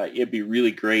 it'd be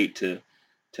really great to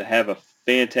have a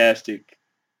fantastic,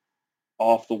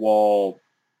 off-the-wall,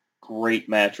 great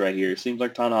match right here. It seems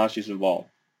like Tanahashi's involved.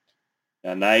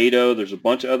 Now, Naito, there's a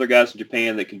bunch of other guys in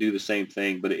Japan that can do the same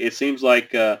thing, but it seems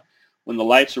like when the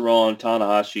lights are on,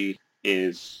 Tanahashi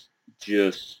is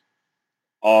just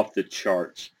off the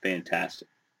charts fantastic.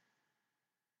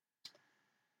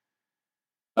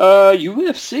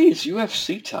 UFC, it's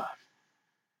UFC time.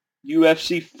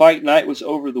 UFC Fight Night was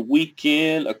over the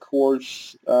weekend. Of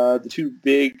course, the two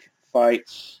big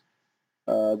fights,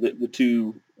 the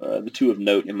two of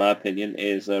note in my opinion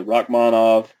is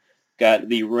Rachmanov got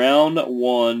the round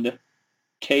 1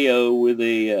 KO with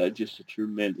a just a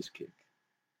tremendous kick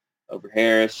over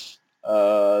Harris.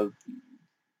 About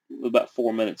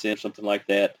 4 minutes in, something like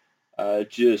that.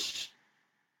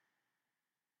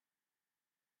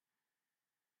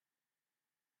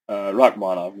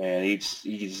 Rachmanov, man, he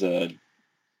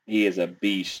is a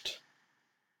beast.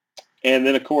 And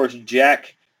then of course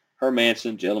Jack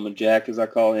Hermansson, Gentleman Jack as I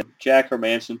call him, Jack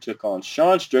Hermansson took on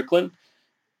Sean Strickland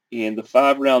in the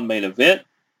 5-round main event.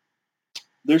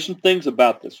 There's some things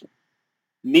about this one.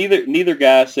 Neither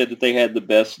guy said that they had the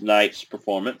best night's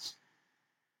performance.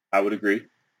 I would agree.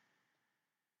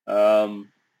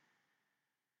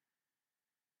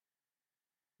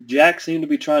 Jack seemed to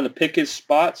be trying to pick his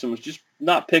spots and was just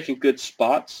not picking good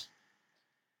spots.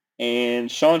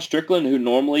 And Sean Strickland, who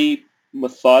normally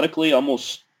methodically,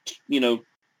 almost,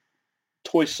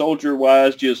 toy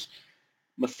soldier-wise, just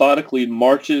methodically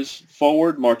marches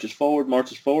forward.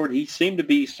 He seemed to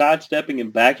be sidestepping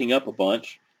and backing up a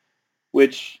bunch,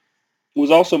 which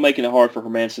was also making it hard for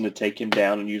Hermansson to take him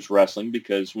down and use wrestling,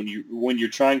 because when you're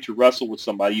trying to wrestle with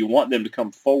somebody, you want them to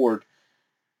come forward.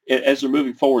 As they're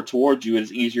moving forward towards you,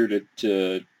 it's easier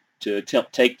to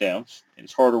attempt takedowns, and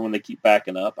it's harder when they keep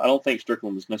backing up. I don't think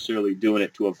Strickland was necessarily doing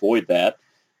it to avoid that.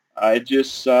 I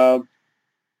just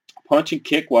punch and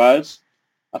kick wise,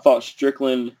 I thought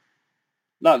Strickland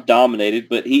not dominated,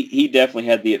 but he definitely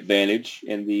had the advantage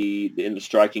in the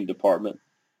striking department.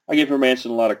 I give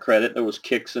Hermansson a lot of credit. There was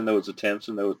kicks and there was attempts,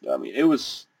 and it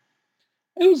was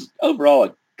overall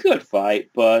a good fight,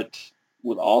 but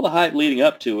with all the hype leading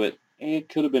up to it, it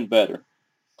could have been better.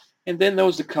 And then there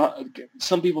was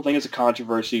some people think it's a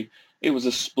controversy. It was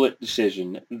a split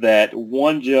decision that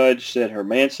one judge said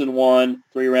Hermansson won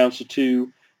 3 rounds to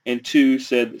 2, and 2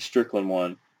 said that Strickland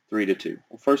won 3-2.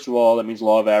 Well, first of all, that means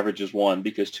law of averages won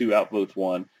because 2 outvotes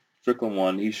 1. Strickland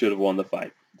won. He should have won the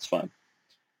fight. It's fine.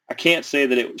 I can't say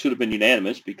that it should have been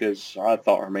unanimous because I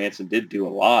thought Hermansson did do a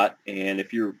lot. And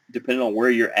if you're depending on where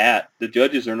you're at, the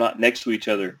judges are not next to each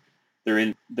other.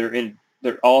 They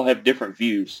all have different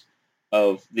views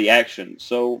of the action.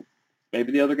 So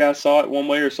maybe the other guy saw it one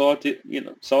way or saw it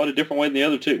a different way than the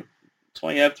other two. That's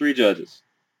why you have 3 judges.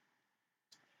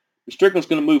 Strickland's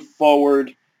going to move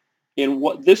forward in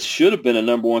what this should have been a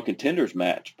number 1 contenders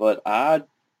match, but I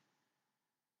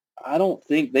don't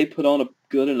think they put on a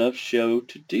good enough show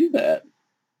to do that.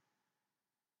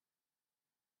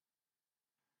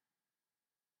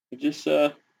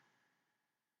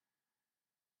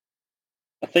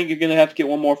 I think you're going to have to get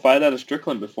one more fight out of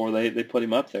Strickland before they put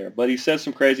him up there. But he says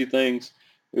some crazy things.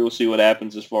 We will see what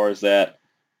happens as far as that.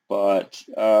 But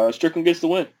Strickland gets the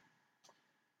win.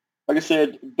 Like I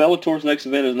said, Bellator's next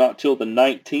event is not till the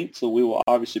 19th, so we will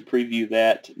obviously preview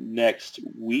that next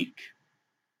week.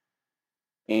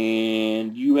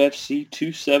 And UFC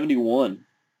 271,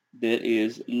 that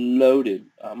is loaded.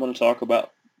 I'm going to talk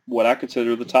about what I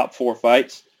consider the top 4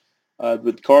 fights. But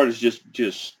the card is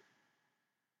just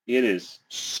it is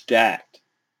stacked.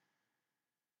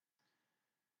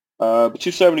 But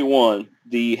 271,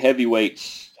 the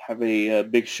heavyweights have a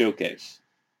big showcase.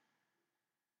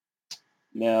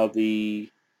 Now the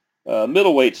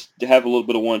middleweights have a little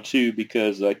bit of 1-2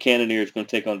 because Cannonier is going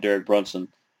to take on Derek Brunson,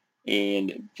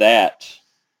 and that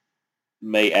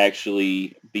may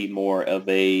actually be more of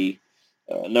a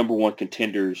number 1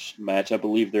 contenders match. I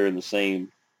believe they're in the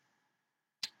same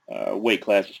weight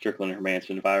class as Strickland and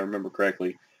Hermansson, if I remember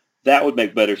correctly. That would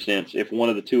make better sense if one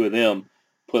of the 2 of them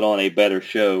put on a better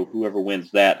show. Whoever wins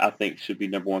that, I think, should be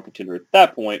number 1 contender at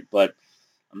that point, but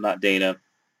I'm not Dana.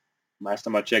 Last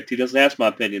time I checked, he doesn't ask my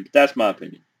opinion, but that's my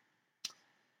opinion.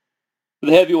 For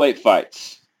the heavyweight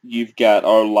fights, you've got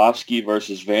Arlovsky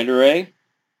versus Vanderlei.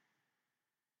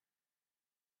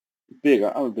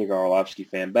 I'm a big Arlovsky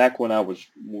fan. Back when I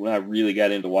really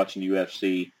got into watching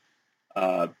UFC,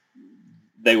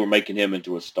 they were making him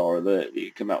into a star.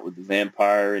 He came out with the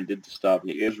Vampire and did the stuff.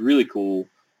 It was really cool.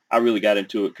 I really got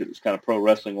into it because it's kind of pro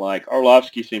wrestling-like.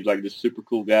 Arlovsky seems like this super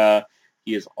cool guy.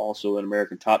 He is also an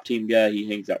American Top Team guy. He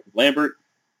hangs out with Lambert.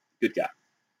 Good guy.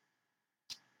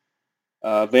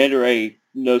 Vanderlei,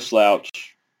 no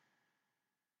slouch.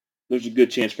 There's a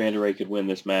good chance Vanderlei could win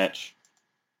this match.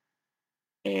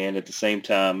 And at the same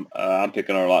time, I'm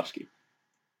picking Arlovsky.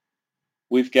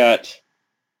 We've got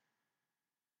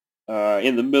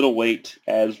in the middleweight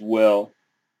as well,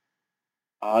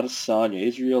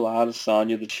 Israel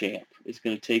Adesanya, the champ, is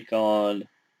going to take on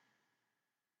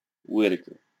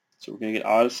Whittaker. So we're going to get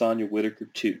Adesanya Whittaker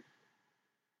 2.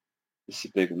 This is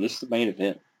a big one. This is the main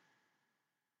event.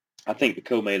 I think the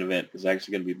co-main event is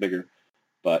actually going to be bigger.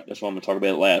 but that's why I'm going to talk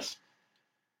about it last.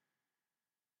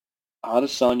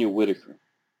 Adesanya Whittaker.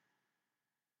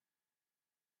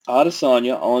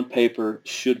 Adesanya, on paper,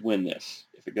 should win this.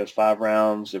 If it goes 5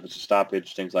 rounds, if it's a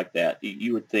stoppage, things like that.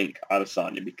 You would think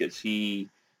Adesanya, because he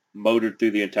motored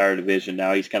through the entire division.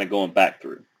 Now he's kind of going back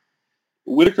through.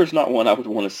 Whittaker's not one I would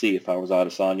want to see if I was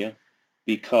Adesanya,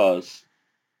 because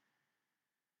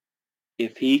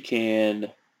if he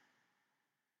can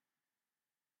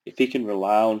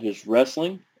rely on his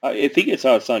wrestling, if he gets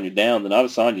Adesanya down, then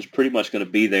Adesanya's pretty much going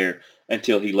to be there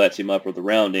until he lets him up or the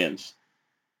round ends,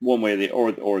 one way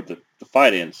or the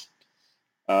fight ends.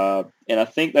 And I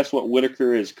think that's what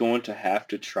Whittaker is going to have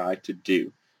to try to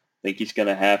do. I think he's going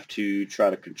to have to try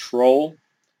to control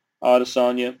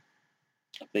Adesanya.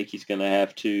 I think he's going to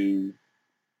have to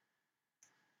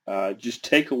just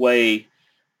take away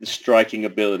the striking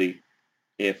ability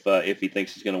if he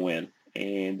thinks he's going to win.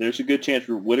 And there's a good chance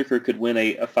Whittaker could win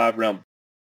a 5-round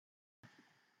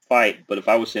fight, but if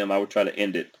I was him, I would try to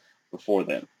end it before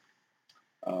then.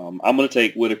 I'm going to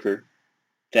take Whittaker.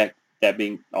 That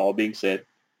being said,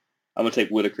 I'm going to take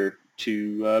Whittaker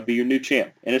to be your new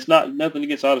champ. And it's nothing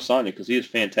against Adesanya, because he is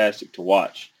fantastic to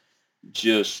watch.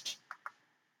 Just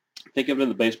think of it in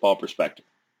the baseball perspective.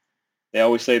 They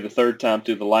always say the third time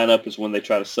through the lineup is when they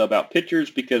try to sub out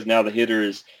pitchers, because now the hitter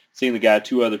is seeing the guy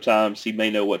 2 other times. He may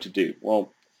know what to do.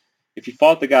 Well, if you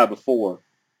fought the guy before,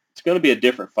 it's going to be a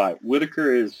different fight.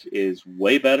 Whittaker is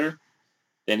way better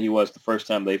than he was the first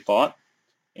time they fought.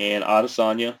 And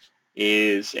Adesanya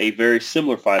is a very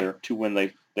similar fighter to when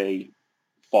they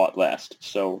fought last.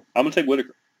 So I'm going to take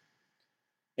Whittaker.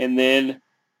 And then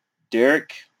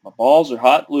Derek, my balls are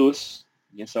hot, Lewis.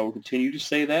 Yes, I will continue to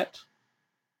say that.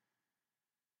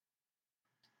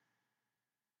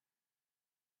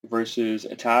 Versus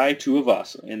Tai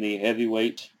Tuivasa in the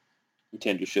heavyweight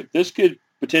contendership. This could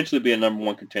potentially be a number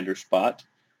 1 contender spot.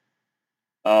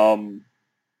 Number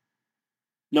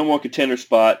 1 contender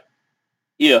spot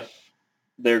if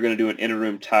they're going to do an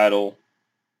interim title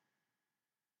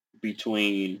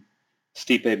between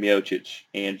Stipe Miocic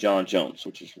and John Jones,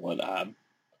 which is what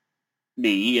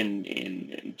me and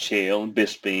Chael and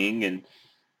Bisping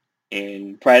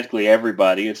and practically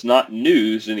everybody. It's not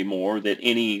news anymore that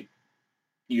any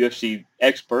UFC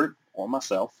expert or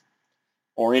myself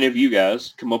or any of you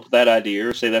guys come up with that idea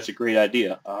or say that's a great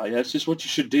idea. That's just what you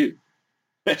should do.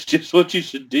 That's just what you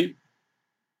should do.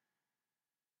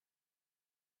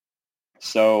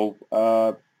 So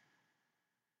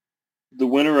the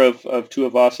winner of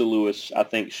Tuivasa Lewis, I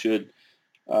think, should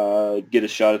get a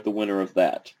shot at the winner of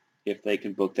that if they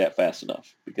can book that fast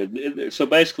enough. Because so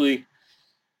basically,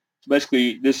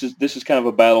 this is kind of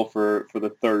a battle for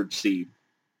the 3rd seed.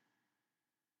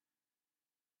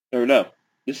 Or no,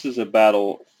 this is a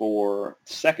battle for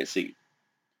the 2nd seed,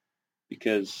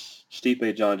 because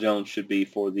Stipe John Jones should be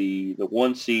for the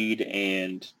 1 seed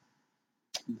and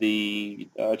the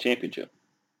championship.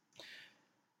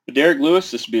 But Derek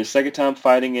Lewis, this will be his 2nd time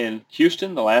fighting in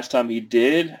Houston. The last time he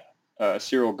did,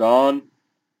 Cyril Gahn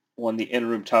won the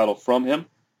interim title from him.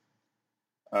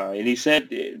 And he said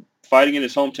fighting in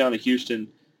his hometown of Houston,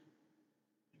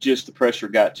 just the pressure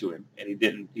got to him,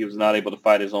 and he was not able to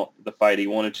fight the fight he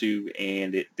wanted to,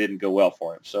 and it didn't go well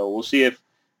for him. So we'll see if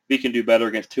he can do better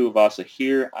against Tuivasa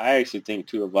here. I actually think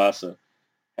Tuivasa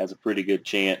has a pretty good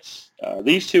chance.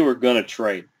 These two are going to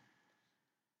trade.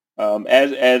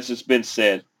 As it's been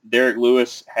said, Derek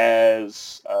Lewis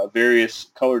has various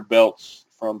colored belts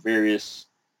from various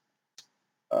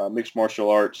mixed martial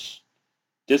arts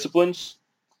disciplines.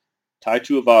 Tai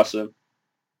Tuivasa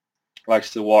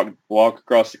likes to walk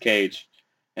across the cage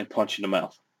and punch in the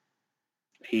mouth.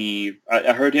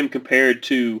 I heard him compared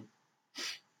to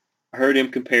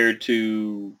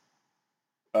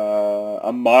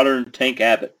a modern Tank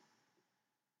Abbott.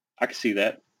 I can see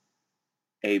that.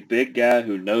 A big guy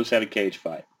who knows how to cage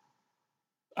fight.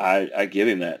 I give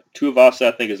him that. Tuivasa,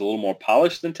 I think, is a little more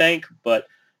polished than Tank, but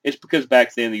it's because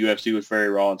back then the UFC was very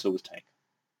raw, and so was Tank.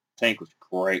 Tank was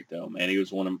great, though, man. He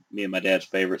was one of me and my dad's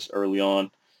favorites early on.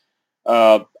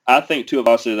 I think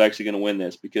Tuivasa is actually going to win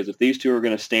this, because if these two are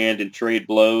going to stand and trade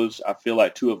blows, I feel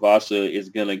like Tuivasa is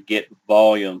going to get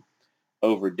volume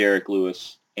over Derek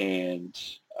Lewis, and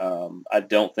I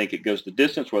don't think it goes the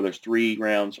distance, whether it's 3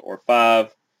 rounds or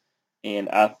 5, and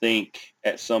I think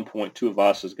at some point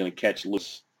Tuivasa is going to catch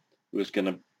Lewis, who is going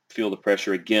to feel the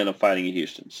pressure again of fighting in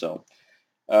Houston. So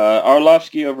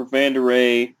Arlovsky over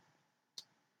Vanderlei.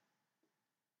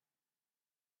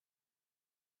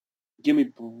 Give me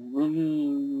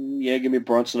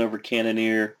Brunson over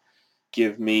Cannonier.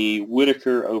 Give me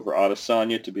Whittaker over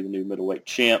Adesanya to be the new middleweight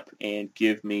champ, and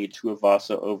give me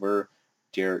Tuivasa over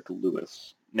Derek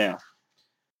Lewis. Now,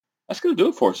 that's going to do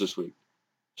it for us this week.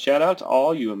 Shout out to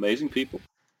all you amazing people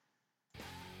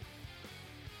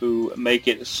who make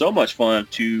it so much fun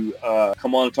to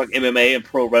come on and talk MMA and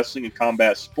pro wrestling and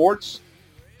combat sports.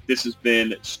 This has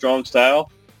been Strong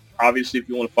Style. Obviously, if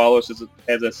you want to follow us,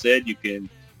 as I said, you can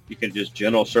just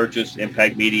general search us,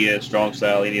 Impact Media, Strong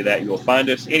Style, any of that. You will find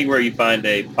us. Anywhere you find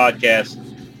a podcast,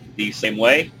 the same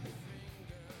way.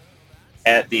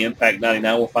 At the Impact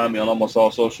 99 will find me on almost all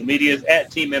social medias.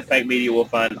 At Team Impact Media will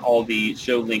find all the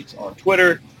show links on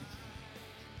Twitter.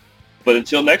 But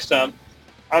until next time,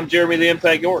 I'm Jeremy the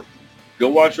Impact York. Go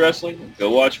watch wrestling. Go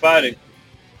watch fighting.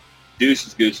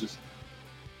 Deuces, gooses.